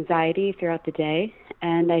less anxiety throughout the day,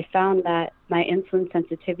 and I found that my insulin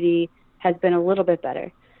sensitivity has been a little bit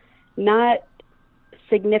better. Not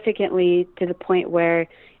significantly to the point where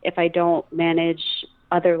if I don't manage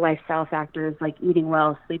other lifestyle factors like eating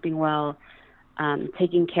well, sleeping well,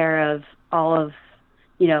 taking care of all of,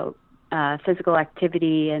 physical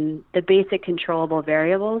activity and the basic controllable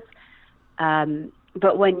variables.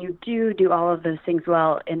 But when you do all of those things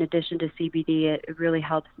well, in addition to CBD, it really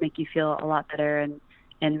helps make you feel a lot better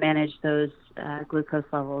and manage those glucose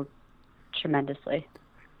levels tremendously.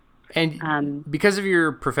 And because of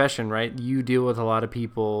your profession, right, you deal with a lot of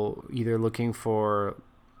people either looking for,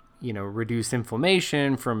 reduced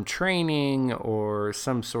inflammation from training or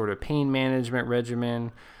some sort of pain management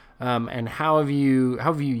regimen. And how have you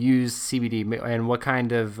used CBD, and what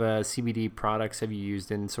kind of CBD products have you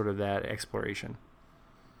used in sort of that exploration?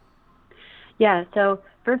 Yeah, so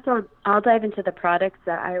first I'll dive into the products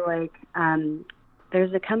that I like.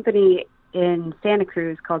 There's a company in Santa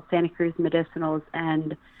Cruz called Santa Cruz Medicinals,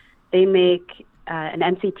 and they make an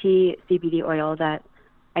MCT CBD oil that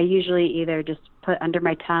I usually either just put under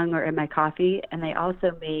my tongue or in my coffee. And they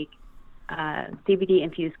also make CBD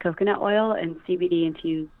infused coconut oil and CBD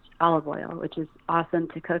infused olive oil, which is awesome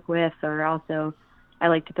to cook with, or also I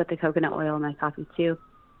like to put the coconut oil in my coffee too.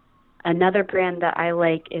 Another brand that I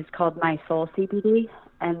like is called My Soul CBD,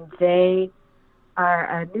 and they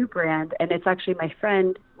are a new brand, and it's actually my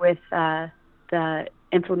friend with the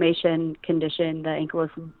inflammation condition, the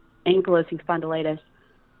ankylosing spondylitis.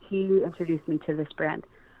 He introduced me to this brand.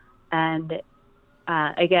 And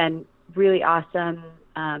again, really awesome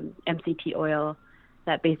MCT oil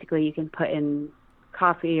that basically you can put in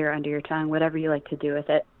coffee or under your tongue, whatever you like to do with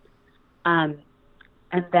it. And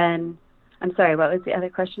then, I'm sorry, what was the other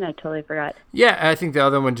question? I totally forgot. Yeah, I think the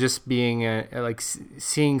other one just being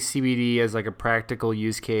seeing CBD as like a practical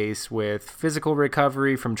use case with physical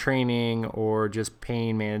recovery from training or just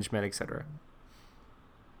pain management, etc.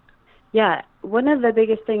 Yeah, one of the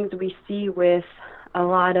biggest things we see with a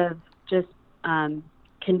lot of just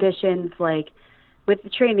conditions, like with the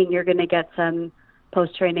training, you're going to get some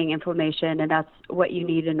post-training inflammation, and that's what you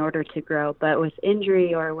need in order to grow. But with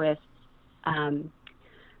injury or with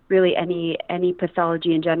really any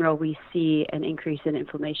pathology in general, we see an increase in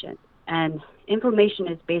inflammation. And inflammation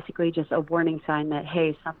is basically just a warning sign that,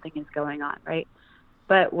 hey, something is going on, right?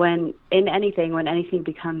 But when anything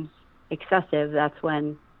becomes excessive, that's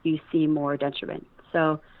when you see more detriment.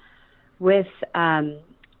 So with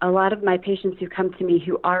a lot of my patients who come to me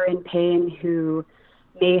who are in pain, who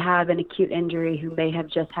may have an acute injury, who may have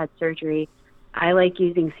just had surgery, I like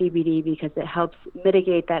using CBD because it helps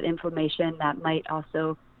mitigate that inflammation that might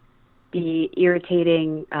also be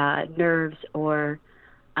irritating nerves, or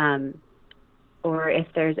if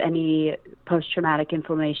there's any post-traumatic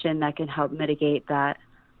inflammation that can help mitigate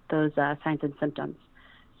those signs and symptoms.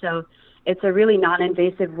 So it's a really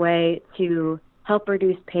non-invasive way to help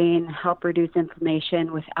reduce pain, help reduce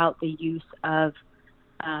inflammation without the use of,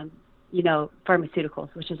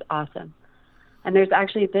 pharmaceuticals, which is awesome. And there's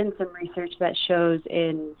actually been some research that shows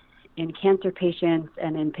in cancer patients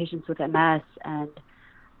and in patients with MS and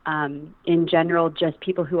in general, just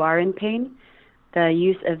people who are in pain, the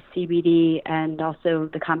use of CBD and also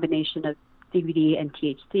the combination of CBD and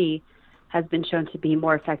THC has been shown to be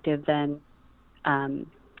more effective than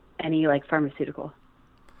any pharmaceutical.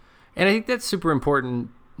 And I think that's super important,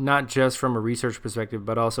 not just from a research perspective,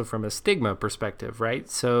 but also from a stigma perspective, right?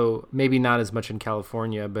 So maybe not as much in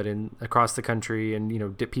California, but across the country,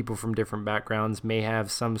 and people from different backgrounds may have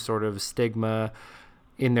some sort of stigma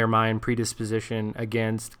in their mind, predisposition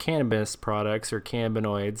against cannabis products or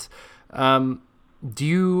cannabinoids. Do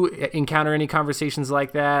you encounter any conversations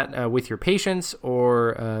like that with your patients,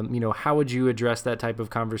 or how would you address that type of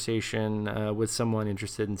conversation with someone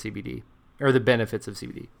interested in CBD or the benefits of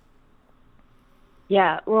CBD?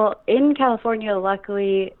 Yeah, well, in California,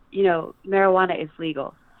 luckily, marijuana is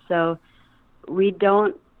legal. So we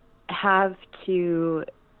don't have to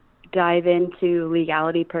dive into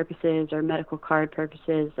legality purposes or medical card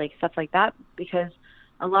purposes, stuff like that, because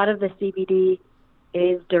a lot of the CBD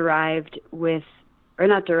is derived with, or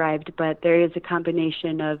not derived, but there is a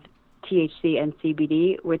combination of THC and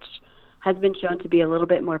CBD, which has been shown to be a little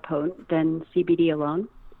bit more potent than CBD alone.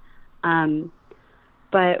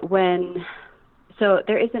 So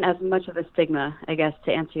there isn't as much of a stigma, I guess,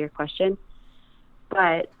 to answer your question.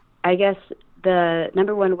 But I guess the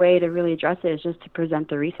number one way to really address it is just to present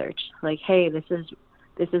the research. Hey, this is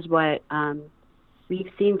what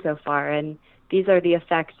we've seen so far, and these are the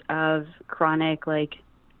effects of chronic, let's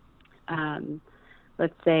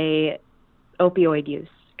say, opioid use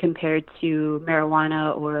compared to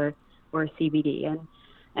marijuana or CBD,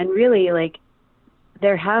 and really,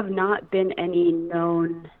 there have not been any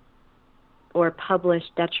known or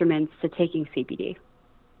published detriments to taking CBD.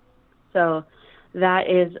 So that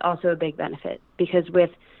is also a big benefit, because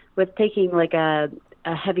with taking a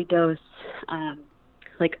heavy dose,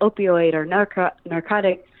 opioid or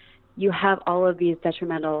narcotic, you have all of these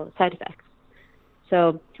detrimental side effects.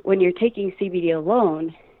 So when you're taking CBD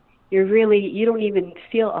alone, you don't even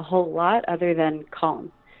feel a whole lot other than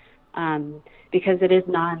calm, because it is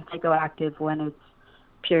non-psychoactive when it's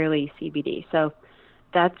purely CBD. So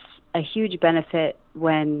that's a huge benefit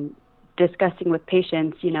when discussing with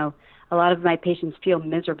patients. A lot of my patients feel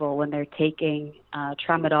miserable when they're taking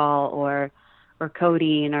tramadol or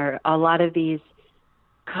codeine or a lot of these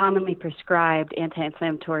commonly prescribed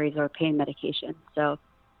anti-inflammatories or pain medications. So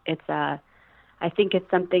I think it's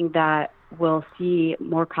something that we'll see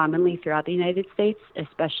more commonly throughout the United States,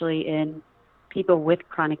 especially in people with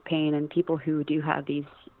chronic pain and people who do have these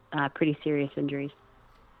pretty serious injuries.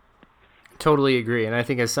 Totally agree. And I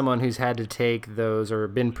think as someone who's had to take those or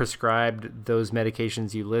been prescribed those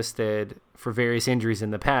medications you listed for various injuries in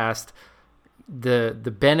the past, the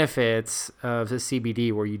benefits of the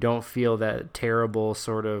CBD, where you don't feel that terrible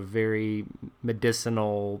sort of very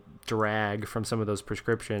medicinal drag from some of those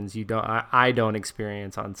prescriptions, I don't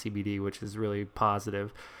experience on CBD, which is really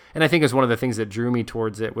positive. And I think it's one of the things that drew me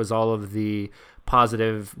towards it was all of the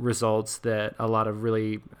positive results that a lot of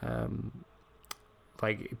really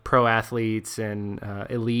pro athletes and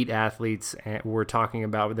elite athletes were talking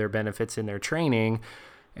about their benefits in their training.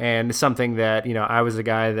 And something that, I was a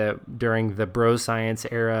guy that during the bro science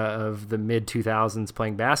era of the mid 2000s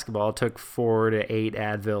playing basketball took 4 to 8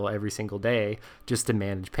 Advil every single day just to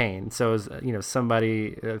manage pain. So as,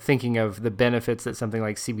 somebody thinking of the benefits that something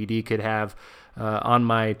like CBD could have on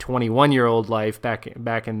my 21-year-old life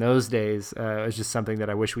back in those days, is just something that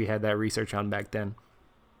I wish we had that research on back then.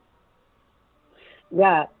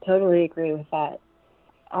 Yeah, totally agree with that.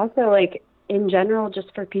 Also, in general,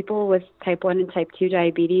 just for people with type 1 and type 2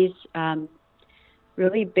 diabetes,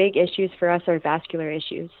 really big issues for us are vascular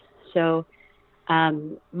issues. So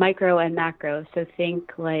micro and macro. So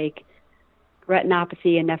think retinopathy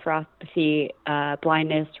and nephropathy,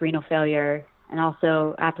 blindness, renal failure, and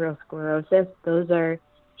also atherosclerosis. Those are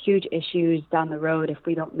huge issues down the road if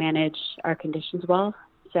we don't manage our conditions well.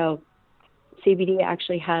 So CBD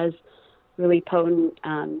actually has really potent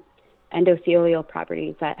endothelial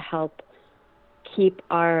properties that help keep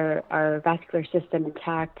our vascular system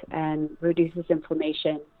intact and reduces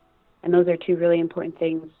inflammation. And those are two really important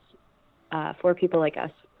things for people like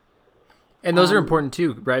us. And those are important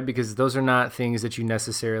too, right? Because those are not things that you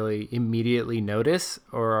necessarily immediately notice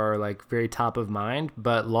or are like very top of mind,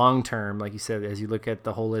 but long term, like you said, as you look at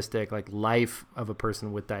the holistic like life of a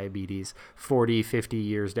person with diabetes, 40, 50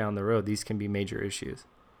 years down the road, these can be major issues.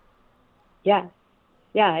 Yeah.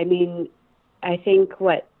 I mean, I think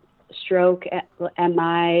stroke,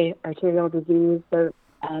 MI, arterial disease,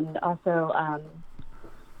 and also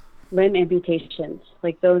limb amputations,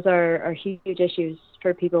 like those are huge issues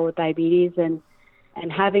for people with diabetes, and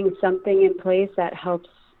having something in place that helps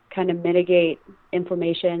kind of mitigate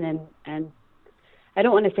inflammation and I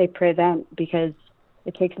don't want to say prevent, because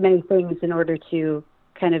it takes many things in order to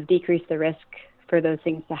kind of decrease the risk for those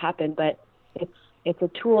things to happen, but it's a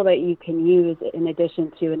tool that you can use in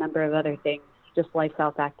addition to a number of other things, just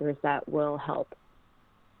lifestyle factors that will help.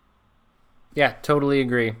 Yeah, totally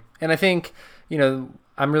agree. And I think,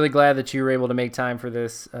 I'm really glad that you were able to make time for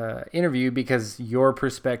this interview, because your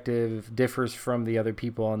perspective differs from the other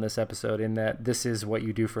people on this episode in that this is what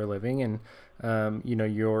you do for a living. And,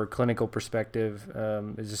 your clinical perspective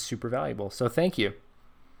is just super valuable. So thank you.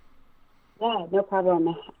 Yeah, no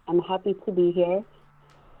problem. I'm happy to be here.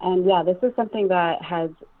 And yeah, this is something that has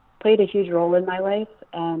played a huge role in my life.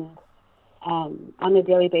 And on a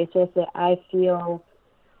daily basis, I feel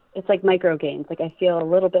it's like micro gains. Like I feel a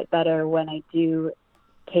little bit better when I do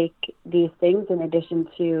take these things in addition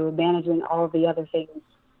to managing all of the other things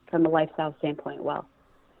from a lifestyle standpoint well.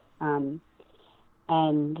 And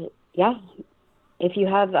yeah, if you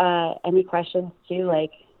have any questions too,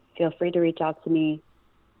 like feel free to reach out to me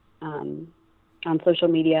on social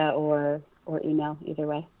media or email, either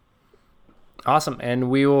way. Awesome. And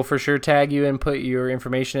we will for sure tag you and put your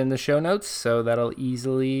information in the show notes, so that'll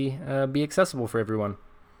easily be accessible for everyone.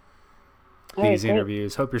 These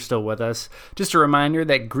interviews. Hope you're still with us. Just a reminder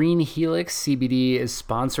that Green Helix CBD is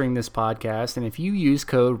sponsoring this podcast, and if you use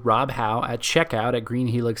code RobHowe at checkout at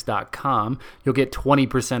greenhelix.com, you'll get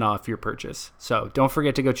 20% off your purchase. So don't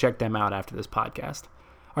forget to go check them out after this podcast.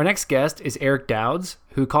 Our next guest is Eric Dowds,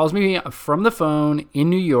 who calls me from the phone in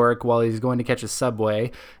New York while he's going to catch a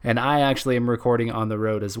subway, and I actually am recording on the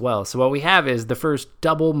road as well. So what we have is the first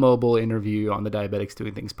double mobile interview on the Diabetics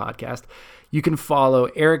Doing Things podcast. You can follow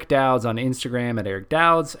Eric Dowds on Instagram at Eric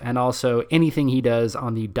Dowds, and also anything he does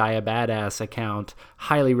on the Diabadass account.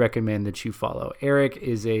 Highly recommend that you follow. Eric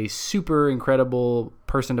is a super incredible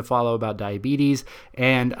person to follow about diabetes,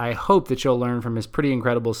 and I hope that you'll learn from his pretty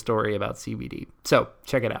incredible story about CBD. So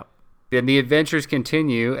check it out. And the adventures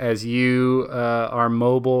continue as you are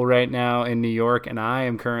mobile right now in New York, and I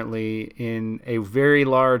am currently in a very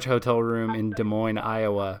large hotel room in Des Moines,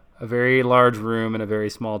 Iowa. A very large room in a very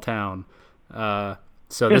small town.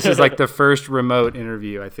 So this is like the first remote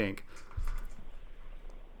interview, I think.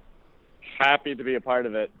 Happy to be a part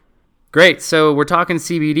of it. Great. So we're talking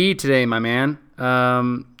CBD today, my man.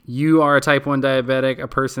 You are a type 1 diabetic, a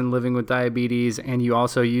person living with diabetes, and you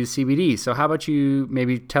also use CBD. So how about you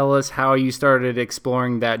maybe tell us how you started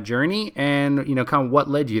exploring that journey and, kind of what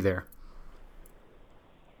led you there?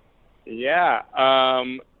 Yeah.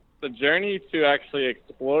 The journey to actually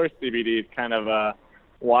explore CBD is kind of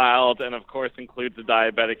wild, and of course includes a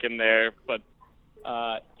diabetic in there. But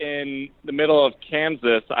in the middle of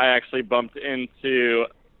Kansas, I actually bumped into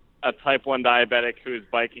a type 1 diabetic who was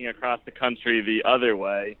biking across the country the other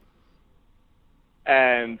way.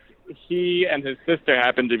 And he and his sister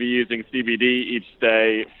happened to be using CBD each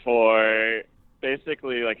day for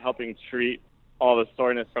basically like helping treat all the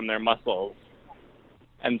soreness from their muscles.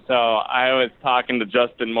 And so I was talking to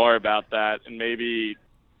Justin more about that, and maybe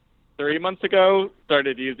 3 months ago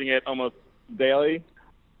started using it almost daily.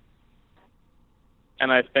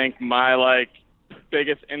 And I think my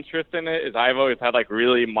biggest interest in it is I've always had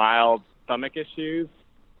really mild stomach issues,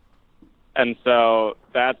 and so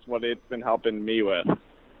that's what it's been helping me with.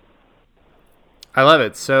 I love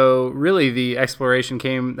it. So really the exploration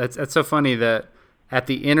came, that's so funny that at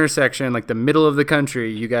the intersection, like the middle of the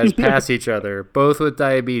country, you guys pass each other, both with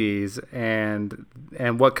diabetes, and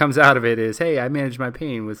what comes out of it is, hey, I manage my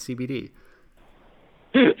pain with CBD.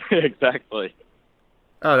 Exactly.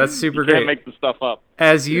 Oh, that's super great. great. Can't make the stuff up.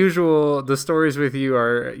 As usual, the stories with you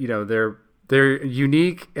are, they're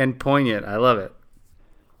unique and poignant. I love it.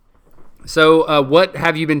 So, what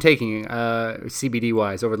have you been taking CBD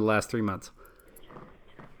wise over the last 3 months?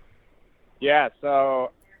 Yeah,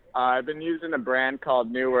 so I've been using a brand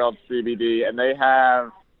called New World CBD, and they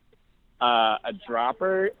have a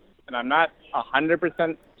dropper, and I'm not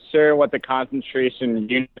 100% sure what the concentration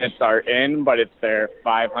units are in, but it's their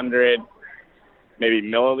 500 maybe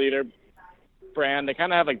milliliter brand. They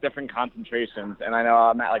kind of have like different concentrations, and I know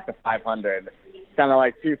I'm at like the 500. It's kind of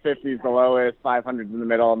like 250 is the lowest, 500 is in the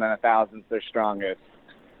middle, and then 1,000 is their strongest.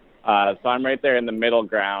 So I'm right there in the middle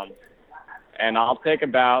ground, and I'll take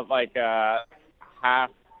about like a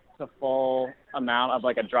half to full amount of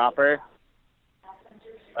like a dropper.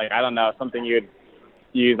 Like, I don't know, something you'd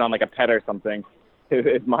use on like a pet or something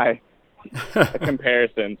is my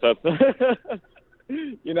comparison. So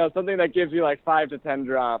it's, something that gives you like 5 to 10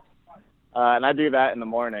 drops. And I do that in the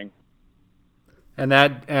morning. And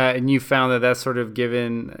and you found that that's sort of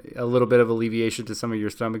given a little bit of alleviation to some of your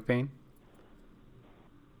stomach pain?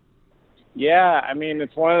 Yeah, I mean,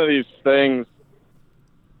 it's one of these things.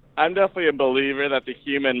 I'm definitely a believer that the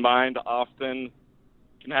human mind often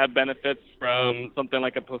can have benefits from something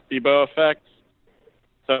like a placebo effect.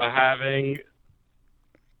 So having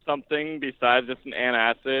something besides just an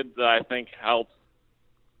antacid that I think helps,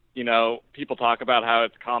 people talk about how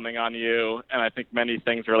it's calming on you, and I think many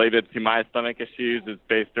things related to my stomach issues is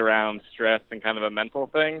based around stress and kind of a mental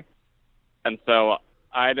thing. And so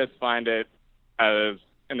I just find it as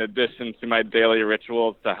in addition to my daily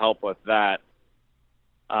rituals to help with that.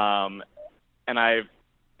 And I've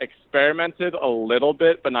experimented a little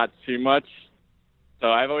bit, but not too much.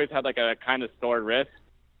 So I've always had like a kind of sore wrist.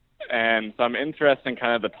 And so I'm interested in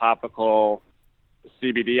kind of the topical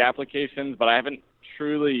CBD applications, but I haven't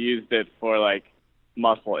truly used it for like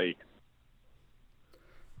muscle aches.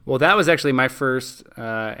 Well, that was actually my first,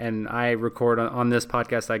 and I record on this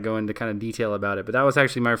podcast, I go into kind of detail about it, but that was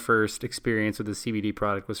actually my first experience with the CBD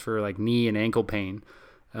product was for like knee and ankle pain,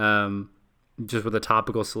 just with a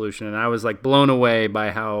topical solution. And I was like blown away by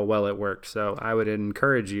how well it worked. So I would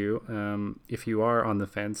encourage you, if you are on the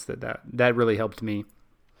fence, that really helped me.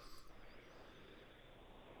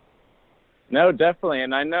 No, definitely.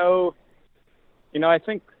 And I know, I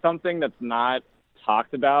think something that's not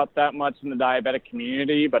talked about that much in the diabetic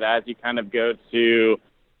community, but as you kind of go to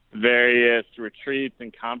various retreats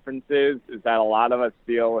and conferences, is that a lot of us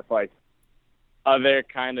deal with like other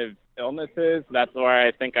kind of illnesses. That's where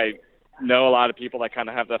I think I know a lot of people that kind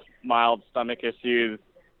of have the mild stomach issues,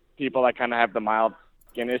 people that kind of have the mild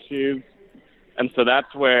skin issues. And so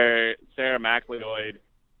that's where Sarah McLeod,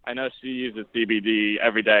 I know she uses CBD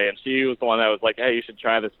every day, and she was the one that was like, hey, you should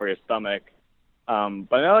try this for your stomach. But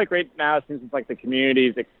I know like right now it seems like the community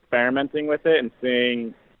is experimenting with it and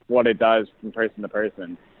seeing what it does from person to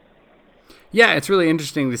person. Yeah, it's really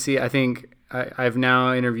interesting to see. I think I've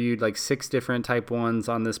now interviewed like 6 different type 1s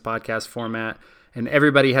on this podcast format, and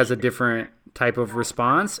everybody has a different type of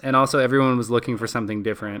response, and also everyone was looking for something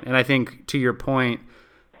different. And I think to your point,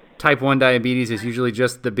 type 1 diabetes is usually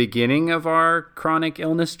just the beginning of our chronic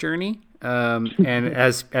illness journey. And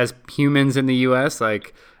as humans in the U.S.,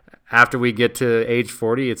 like after we get to age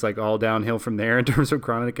 40, it's like all downhill from there in terms of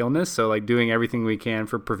chronic illness. So like doing everything we can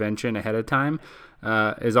for prevention ahead of time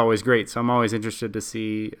is always great. So I'm always interested to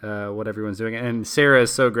see what everyone's doing. And Sarah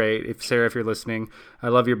is so great. If you're listening, I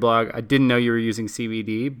love your blog. I didn't know you were using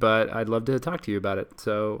CBD, but I'd love to talk to you about it.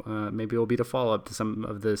 So maybe it'll be the follow-up to some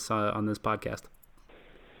of this on this podcast.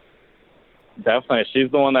 Definitely.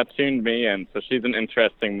 She's the one that tuned me in, so she's an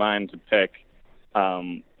interesting mind to pick.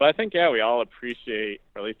 But I think, we all appreciate,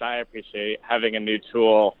 or at least I appreciate, having a new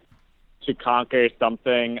tool to conquer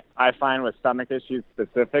something. I find with stomach issues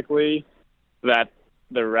specifically that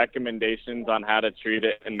the recommendations on how to treat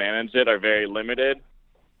it and manage it are very limited.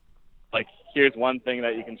 Like, here's one thing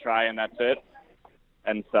that you can try and that's it.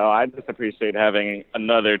 And so I just appreciate having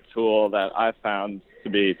another tool that I found to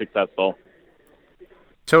be successful.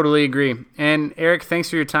 Totally agree. And Eric,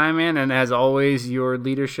 thanks for your time, man. And as always, your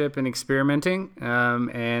leadership and experimenting.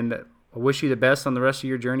 And I wish you the best on the rest of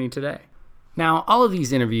your journey today. Now, all of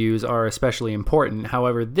these interviews are especially important.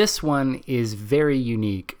 However, this one is very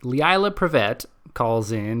unique. Liala Prevet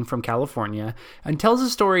calls in from California and tells a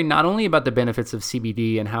story not only about the benefits of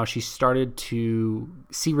CBD and how she started to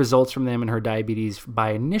see results from them in her diabetes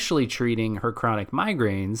by initially treating her chronic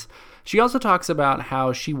migraines. She also talks about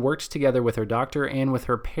how she worked together with her doctor and with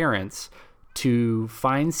her parents to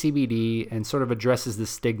find CBD and sort of addresses the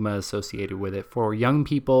stigma associated with it for young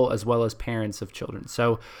people as well as parents of children.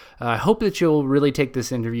 So I hope that you'll really take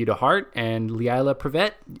this interview to heart. And Liala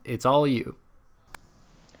Prevet, it's all you.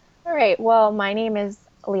 All right. Well, my name is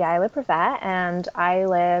Liala Prevet, and I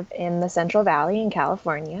live in the Central Valley in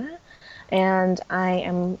California. And I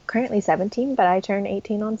am currently 17, but I turn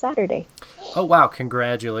 18 on Saturday. Oh, wow.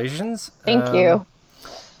 Congratulations. Thank you.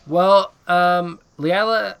 Well,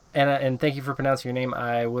 Liala, and thank you for pronouncing your name.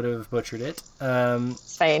 I would have butchered it.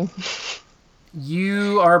 Fine.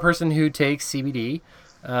 You are a person who takes CBD.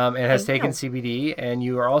 and has taken CBD, and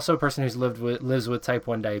you are also a person who's lives with type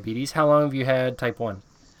 1 diabetes. How long have you had type 1?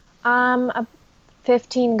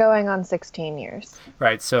 15 going on 16 years.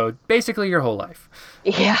 Right, so basically your whole life.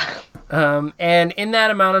 Yeah. And in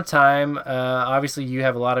that amount of time, obviously you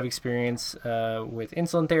have a lot of experience with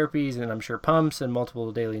insulin therapies, and I'm sure pumps and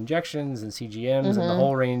multiple daily injections and CGMs and the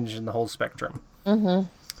whole range and the whole spectrum.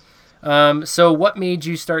 So what made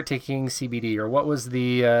you start taking CBD, or what was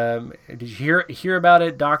the, did you hear about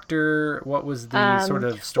it, doctor? What was the sort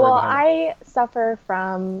of story behind it? I suffer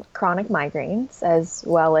from chronic migraines as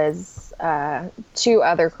well as 2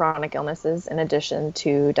 other chronic illnesses in addition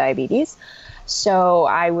to diabetes. So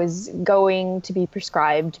I was going to be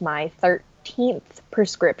prescribed my 13th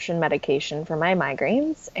prescription medication for my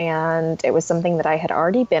migraines, and it was something that I had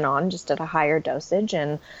already been on, just at a higher dosage.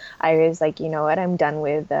 And I was like, you know what, I'm done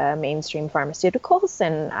with mainstream pharmaceuticals,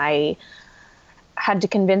 and I had to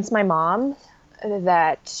convince my mom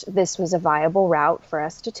that this was a viable route for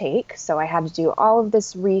us to take. So I had to do all of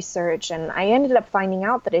this research, and I ended up finding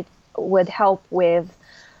out that it would help with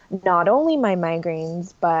not only my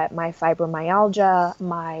migraines, but my fibromyalgia,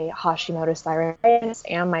 my Hashimoto's thyroiditis,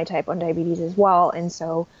 and my type 1 diabetes as well. And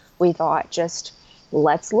so we thought, just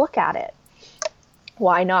let's look at it.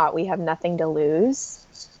 Why not? We have nothing to lose.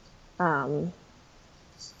 So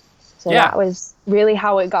that was really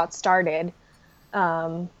how it got started.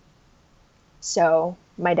 So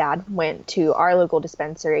my dad went to our local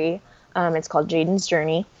dispensary. It's called Jaden's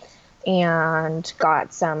Journey, and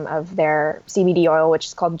got some of their CBD oil, which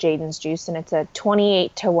is called Jaden's Juice, and it's a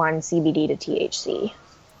 28-to-1 CBD to THC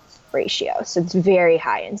ratio. So it's very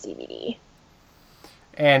high in CBD.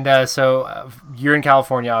 And so you're in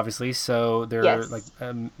California, obviously, so there are Yes. like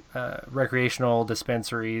recreational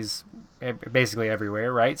dispensaries basically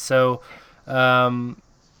everywhere, right? So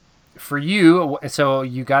for you, so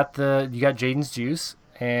you got Jaden's Juice,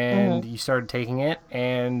 and you started taking it,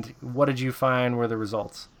 and what did you find were the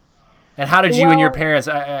results? And how did you and your parents,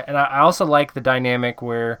 I also like the dynamic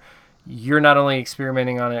where you're not only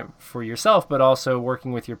experimenting on it for yourself, but also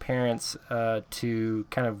working with your parents to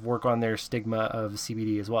kind of work on their stigma of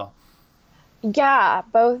CBD as well. Yeah,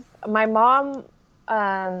 both my mom,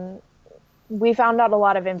 we found out a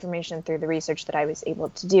lot of information through the research that I was able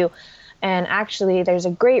to do. And actually, there's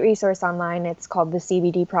a great resource online. It's called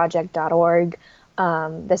thecbdproject.org.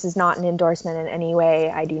 This is not an endorsement in any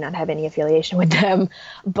way. I do not have any affiliation with them,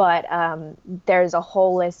 but there's a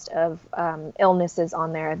whole list of illnesses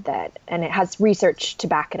on there and it has research to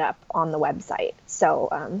back it up on the website.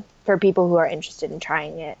 So for people who are interested in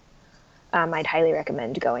trying it, I'd highly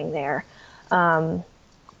recommend going there. But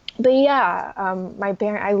yeah,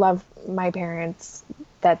 I love my parents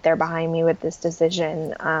that they're behind me with this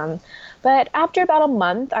decision. But after about a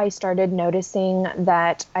month, I started noticing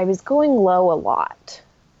that I was going low a lot.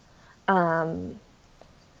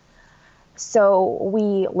 So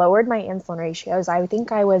we lowered my insulin ratios. I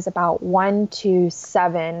think I was about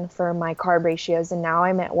 1-7 for my carb ratios, and now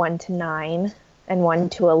I'm at 1-9 and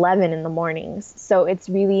 1-11 in the mornings. So it's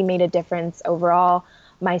really made a difference overall.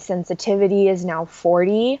 My sensitivity is now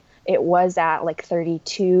 40. It was at like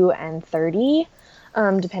 32 and 30.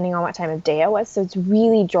 Depending on what time of day it was. So it's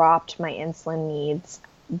really dropped my insulin needs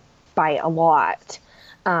by a lot,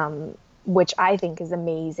 which I think is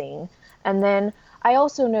amazing. And then I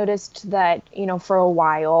also noticed that, for a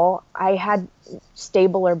while I had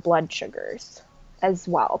stabler blood sugars as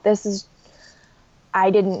well.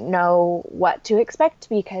 I didn't know what to expect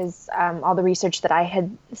because all the research that I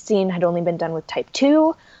had seen had only been done with type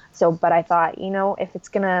 2. But I thought, if it's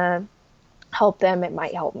going to help them, it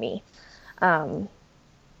might help me.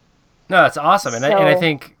 No, that's awesome. And I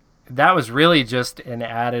think that was really just an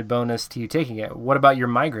added bonus to you taking it. What about your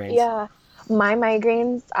migraines? Yeah, my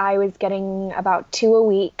migraines, I was getting about 2 a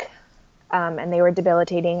week, and they were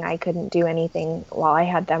debilitating. I couldn't do anything while I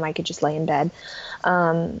had them. I could just lay in bed.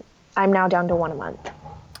 I'm now down to 1 a month.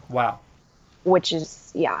 Wow. Which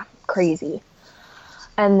is, crazy.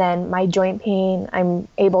 And then my joint pain, I'm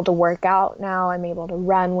able to work out now. I'm able to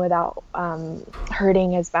run without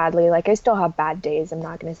hurting as badly. Like, I still have bad days. I'm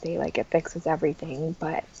not going to say like it fixes everything,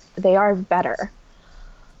 but they are better.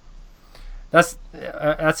 That's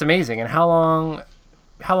amazing. And how long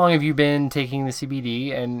have you been taking the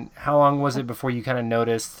CBD, and how long was it before you kind of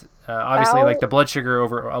noticed, obviously like the blood sugar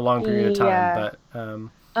over a long period of time, but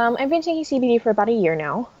I've been taking CBD for about a year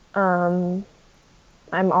now.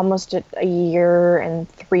 I'm almost at a year and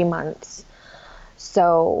 3 months.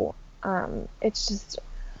 So it's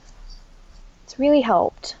really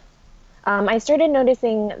helped. I started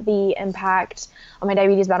noticing the impact on my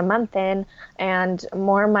diabetes about a month in, and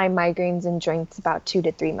more of my migraines and joints about 2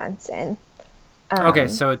 to 3 months in. Okay,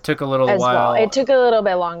 so it took a little as while. well. It took a little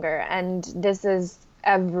bit longer, and this is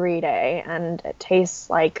every day, and it tastes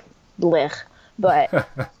like blech, but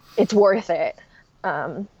it's worth it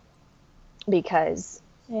because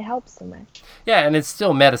it helps so much. Yeah, and it's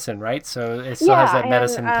still medicine, right? So it still has that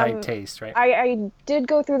medicine type taste, right? I did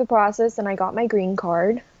go through the process, and I got my green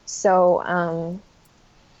card, so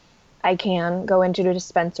I can go into the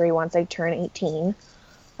dispensary once I turn 18.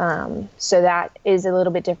 So that is a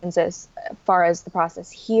little bit different as far as the process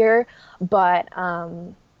here, but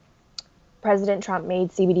President Trump made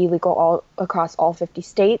CBD legal all across all 50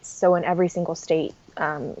 states. So in every single state,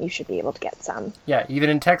 you should be able to get some. Yeah, even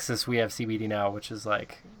in Texas, we have CBD now, which is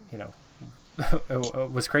like, it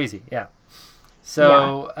was crazy. Yeah.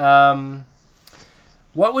 So,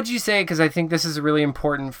 what would you say? Because I think this is really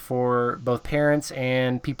important for both parents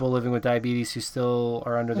and people living with diabetes who still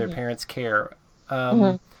are under their parents' care.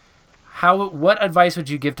 What advice would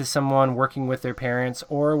you give to someone working with their parents,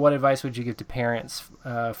 or what advice would you give to parents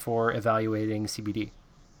for evaluating CBD?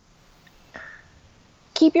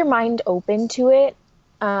 Keep your mind open to it.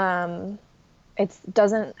 It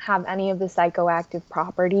doesn't have any of the psychoactive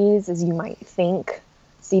properties as you might think.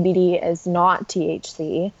 CBD is not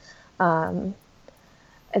THC.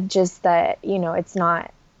 Just that, it's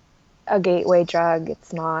not a gateway drug.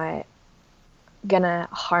 It's not gonna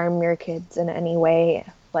harm your kids in any way.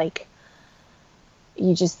 Like,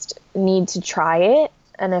 you just need to try it,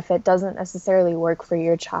 and if it doesn't necessarily work for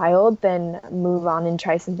your child, then move on and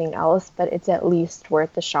try something else, but it's at least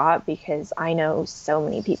worth the shot because I know so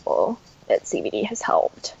many people that CBD has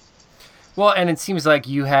helped. Well, and it seems like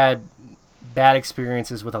you had bad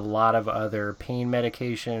experiences with a lot of other pain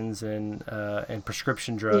medications and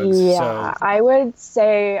prescription drugs. Yeah, so I would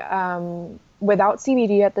say without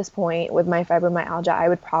CBD at this point, with my fibromyalgia, I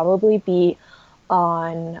would probably be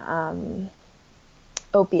on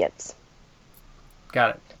opiates.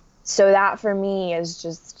 Got it. So that for me is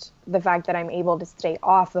just the fact that I'm able to stay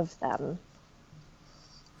off of them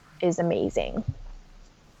is amazing.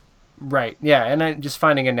 Right. Yeah, and just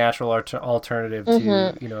finding a natural alternative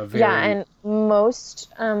to a very and most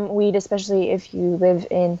weed, especially if you live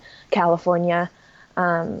in California,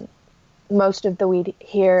 most of the weed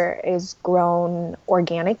here is grown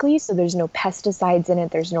organically, so there's no pesticides in it,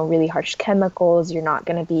 there's no really harsh chemicals, you're not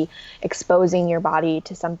going to be exposing your body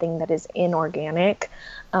to something that is inorganic.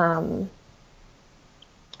 So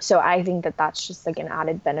I think that that's just like an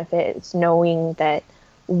added benefit. It's knowing that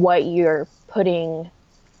what you're putting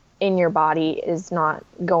in your body is not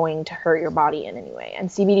going to hurt your body in any way. And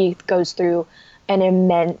CBD goes through an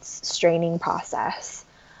immense straining process.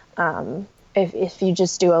 If you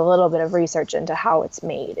just do a little bit of research into how it's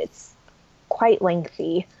made, it's quite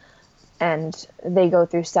lengthy, and they go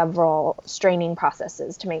through several straining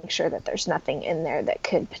processes to make sure that there's nothing in there that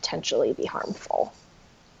could potentially be harmful.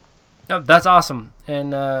 Oh, that's awesome.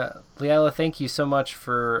 And Leila, thank you so much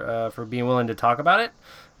for being willing to talk about it.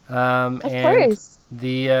 Of course.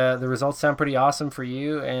 The results sound pretty awesome for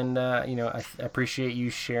you, and I appreciate you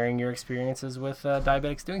sharing your experiences with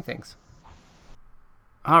diabetics doing things.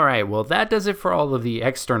 All right, well, that does it for all of the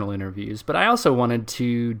external interviews, but I also wanted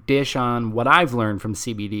to dish on what I've learned from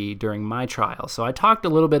CBD during my trial. So I talked a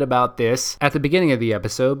little bit about this at the beginning of the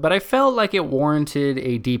episode, but I felt like it warranted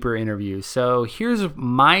a deeper interview. So here's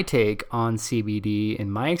my take on CBD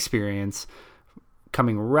and my experience,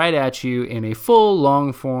 coming right at you in a full,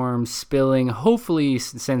 long-form, spilling, hopefully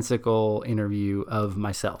sensical interview of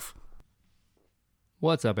myself.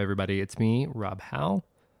 What's up, everybody? It's me, Rob Howell.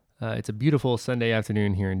 It's a beautiful Sunday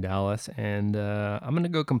afternoon here in Dallas, and I'm going to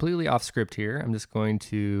go completely off script here. I'm just going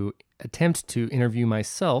to attempt to interview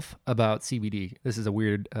myself about CBD. This is a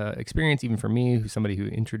weird experience, even for me, who's somebody who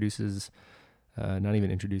not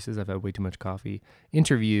even introduces, I've had way too much coffee,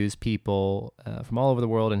 interviews people from all over the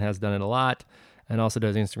world and has done it a lot, and also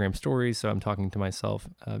does Instagram stories, so I'm talking to myself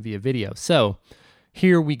via video. So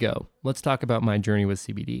here we go. Let's talk about my journey with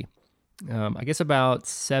CBD. I guess about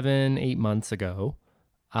 7-8 months ago,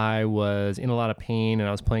 I was in a lot of pain and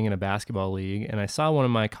I was playing in a basketball league, and I saw one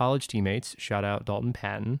of my college teammates, shout out Dalton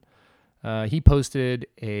Patton. He posted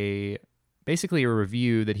basically a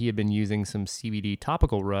review that he had been using some CBD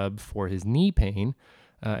topical rub for his knee pain.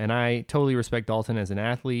 And I totally respect Dalton as an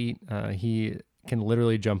athlete. He can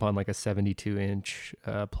literally jump on like a 72-inch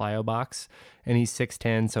plyo box, and he's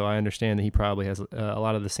 6'10", so I understand that he probably has a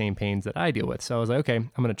lot of the same pains that I deal with. So I was like, okay,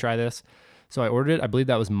 I'm going to try this. So I ordered it. I believe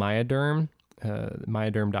that was Myaderm.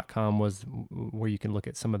 Myaderm.com was where you can look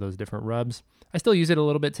at some of those different rubs. I still use it a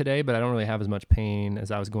little bit today, but I don't really have as much pain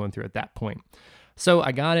as I was going through at that point. So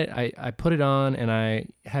I got it, I put it on, and I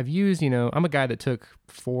have used, I'm a guy that took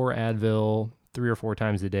 4 Advil 3 or 4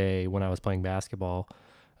 times a day when I was playing basketball,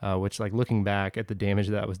 which, like, looking back at the damage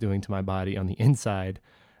that was doing to my body on the inside,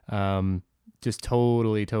 just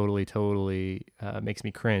totally makes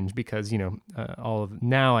me cringe, because,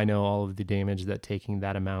 now I know all of the damage that taking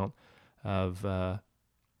that amount of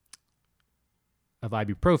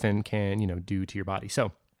ibuprofen can, do to your body.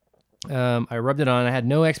 So I rubbed it on. I had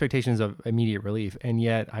no expectations of immediate relief, and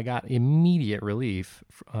yet I got immediate relief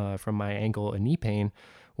from my ankle and knee pain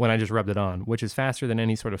when I just rubbed it on, which is faster than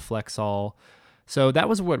any sort of Flexol. So that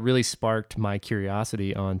was what really sparked my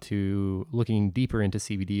curiosity onto looking deeper into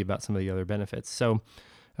CBD about some of the other benefits. So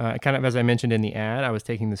kind of as I mentioned in the ad, I was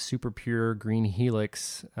taking the Super Pure Green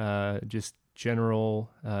Helix, just general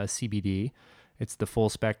CBD. It's the full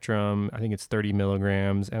spectrum. I think it's 30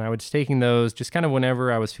 milligrams. And I was taking those just kind of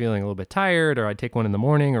whenever I was feeling a little bit tired, or I'd take one in the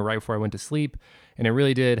morning or right before I went to sleep. And it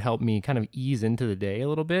really did help me kind of ease into the day a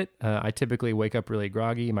little bit. I typically wake up really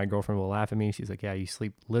groggy. My girlfriend will laugh at me. She's like, yeah, you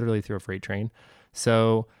sleep literally through a freight train.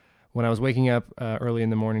 So when I was waking up early in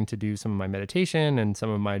the morning to do some of my meditation and some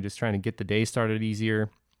of my just trying to get the day started easier,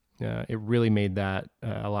 it really made that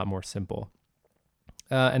a lot more simple.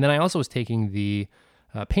 And then I also was taking the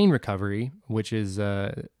pain recovery, which is,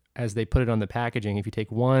 as they put it on the packaging, if you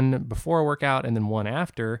take one before a workout and then one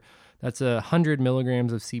after, that's 100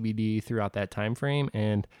 milligrams of CBD throughout that time frame.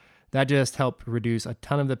 And that just helped reduce a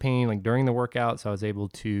ton of the pain, like during the workout. So I was able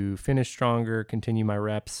to finish stronger, continue my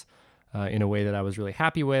reps in a way that I was really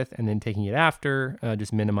happy with. And then taking it after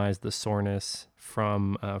just minimized the soreness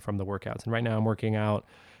from the workouts. And right now I'm working out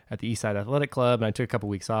at the Eastside Athletic Club, and I took a couple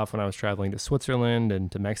weeks off when I was traveling to Switzerland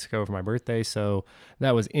and to Mexico for my birthday. So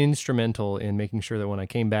that was instrumental in making sure that when I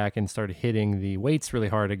came back and started hitting the weights really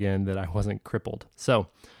hard again, that I wasn't crippled. So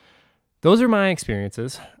those are my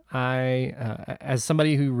experiences. I, as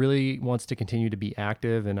somebody who really wants to continue to be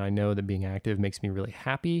active, and I know that being active makes me really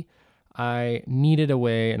happy, I needed a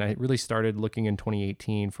way, and I really started looking in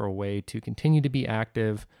 2018 for a way to continue to be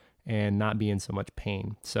active and not be in so much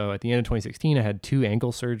pain. So at the end of 2016, I had 2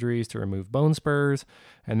 ankle surgeries to remove bone spurs.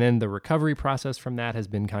 And then the recovery process from that has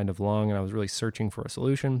been kind of long, and I was really searching for a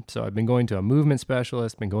solution. So I've been going to a movement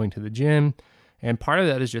specialist, been going to the gym, and part of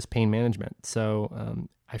that is just pain management. So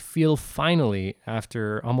I feel finally,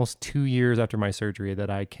 after almost 2 years after my surgery,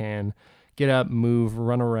 that I can get up, move,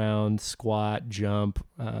 run around, squat, jump,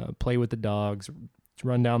 play with the dogs,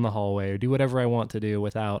 run down the hallway, or do whatever I want to do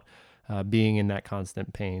without being in that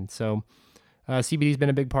constant pain. So CBD has been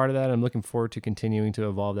a big part of that. I'm looking forward to continuing to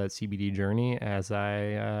evolve that CBD journey as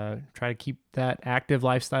I try to keep that active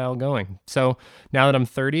lifestyle going. So now that I'm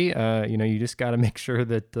 30, you just got to make sure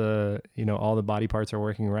that, all the body parts are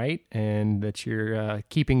working right, and that you're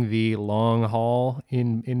keeping the long haul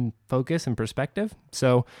in focus and perspective.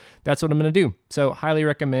 So that's what I'm going to do. So highly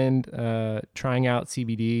recommend trying out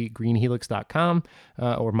CBD, greenhelix.com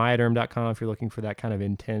or myoderm.com if you're looking for that kind of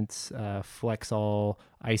intense Flexol,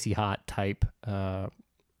 icy hot type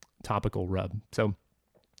topical rub. So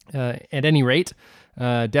at any rate,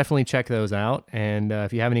 definitely check those out. And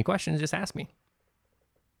if you have any questions, just ask me.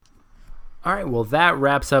 All right, well, that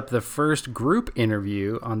wraps up the first group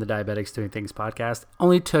interview on the Diabetics Doing Things podcast.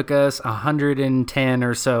 Only took us 110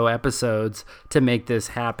 or so episodes to make this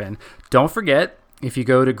happen. Don't forget, if you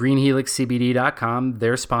go to greenhelixcbd.com,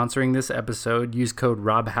 they're sponsoring this episode. Use code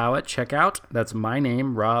RobHowe at checkout. That's my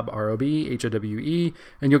name, Rob, R-O-B-H-O-W-E,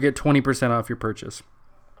 and you'll get 20% off your purchase.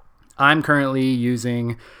 I'm currently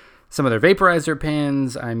using some of their vaporizer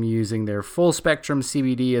pens. I'm using their full spectrum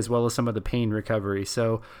CBD, as well as some of the pain recovery.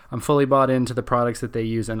 So I'm fully bought into the products that they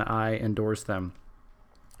use, and I endorse them.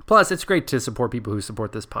 Plus, it's great to support people who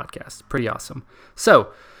support this podcast. Pretty awesome.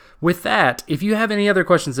 So with that, if you have any other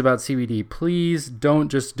questions about CBD, please don't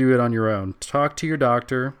just do it on your own. Talk to your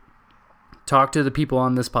doctor. Talk to the people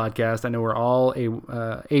on this podcast. I know we're all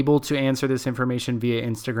able to answer this information via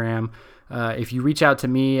Instagram. If you reach out to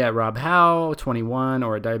me at RobHowe21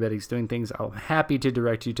 or at Diabetics Doing Things, I'm happy to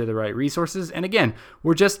direct you to the right resources. And again,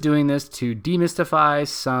 we're just doing this to demystify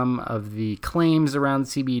some of the claims around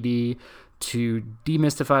CBD, to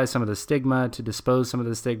demystify some of the stigma, to dispose some of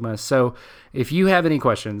the stigma. So if you have any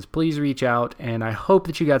questions, please reach out, and I hope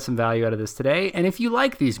that you got some value out of this today. And if you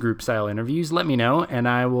like these group style interviews, let me know, and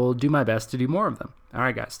I will do my best to do more of them. All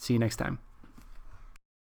right, guys, see you next time.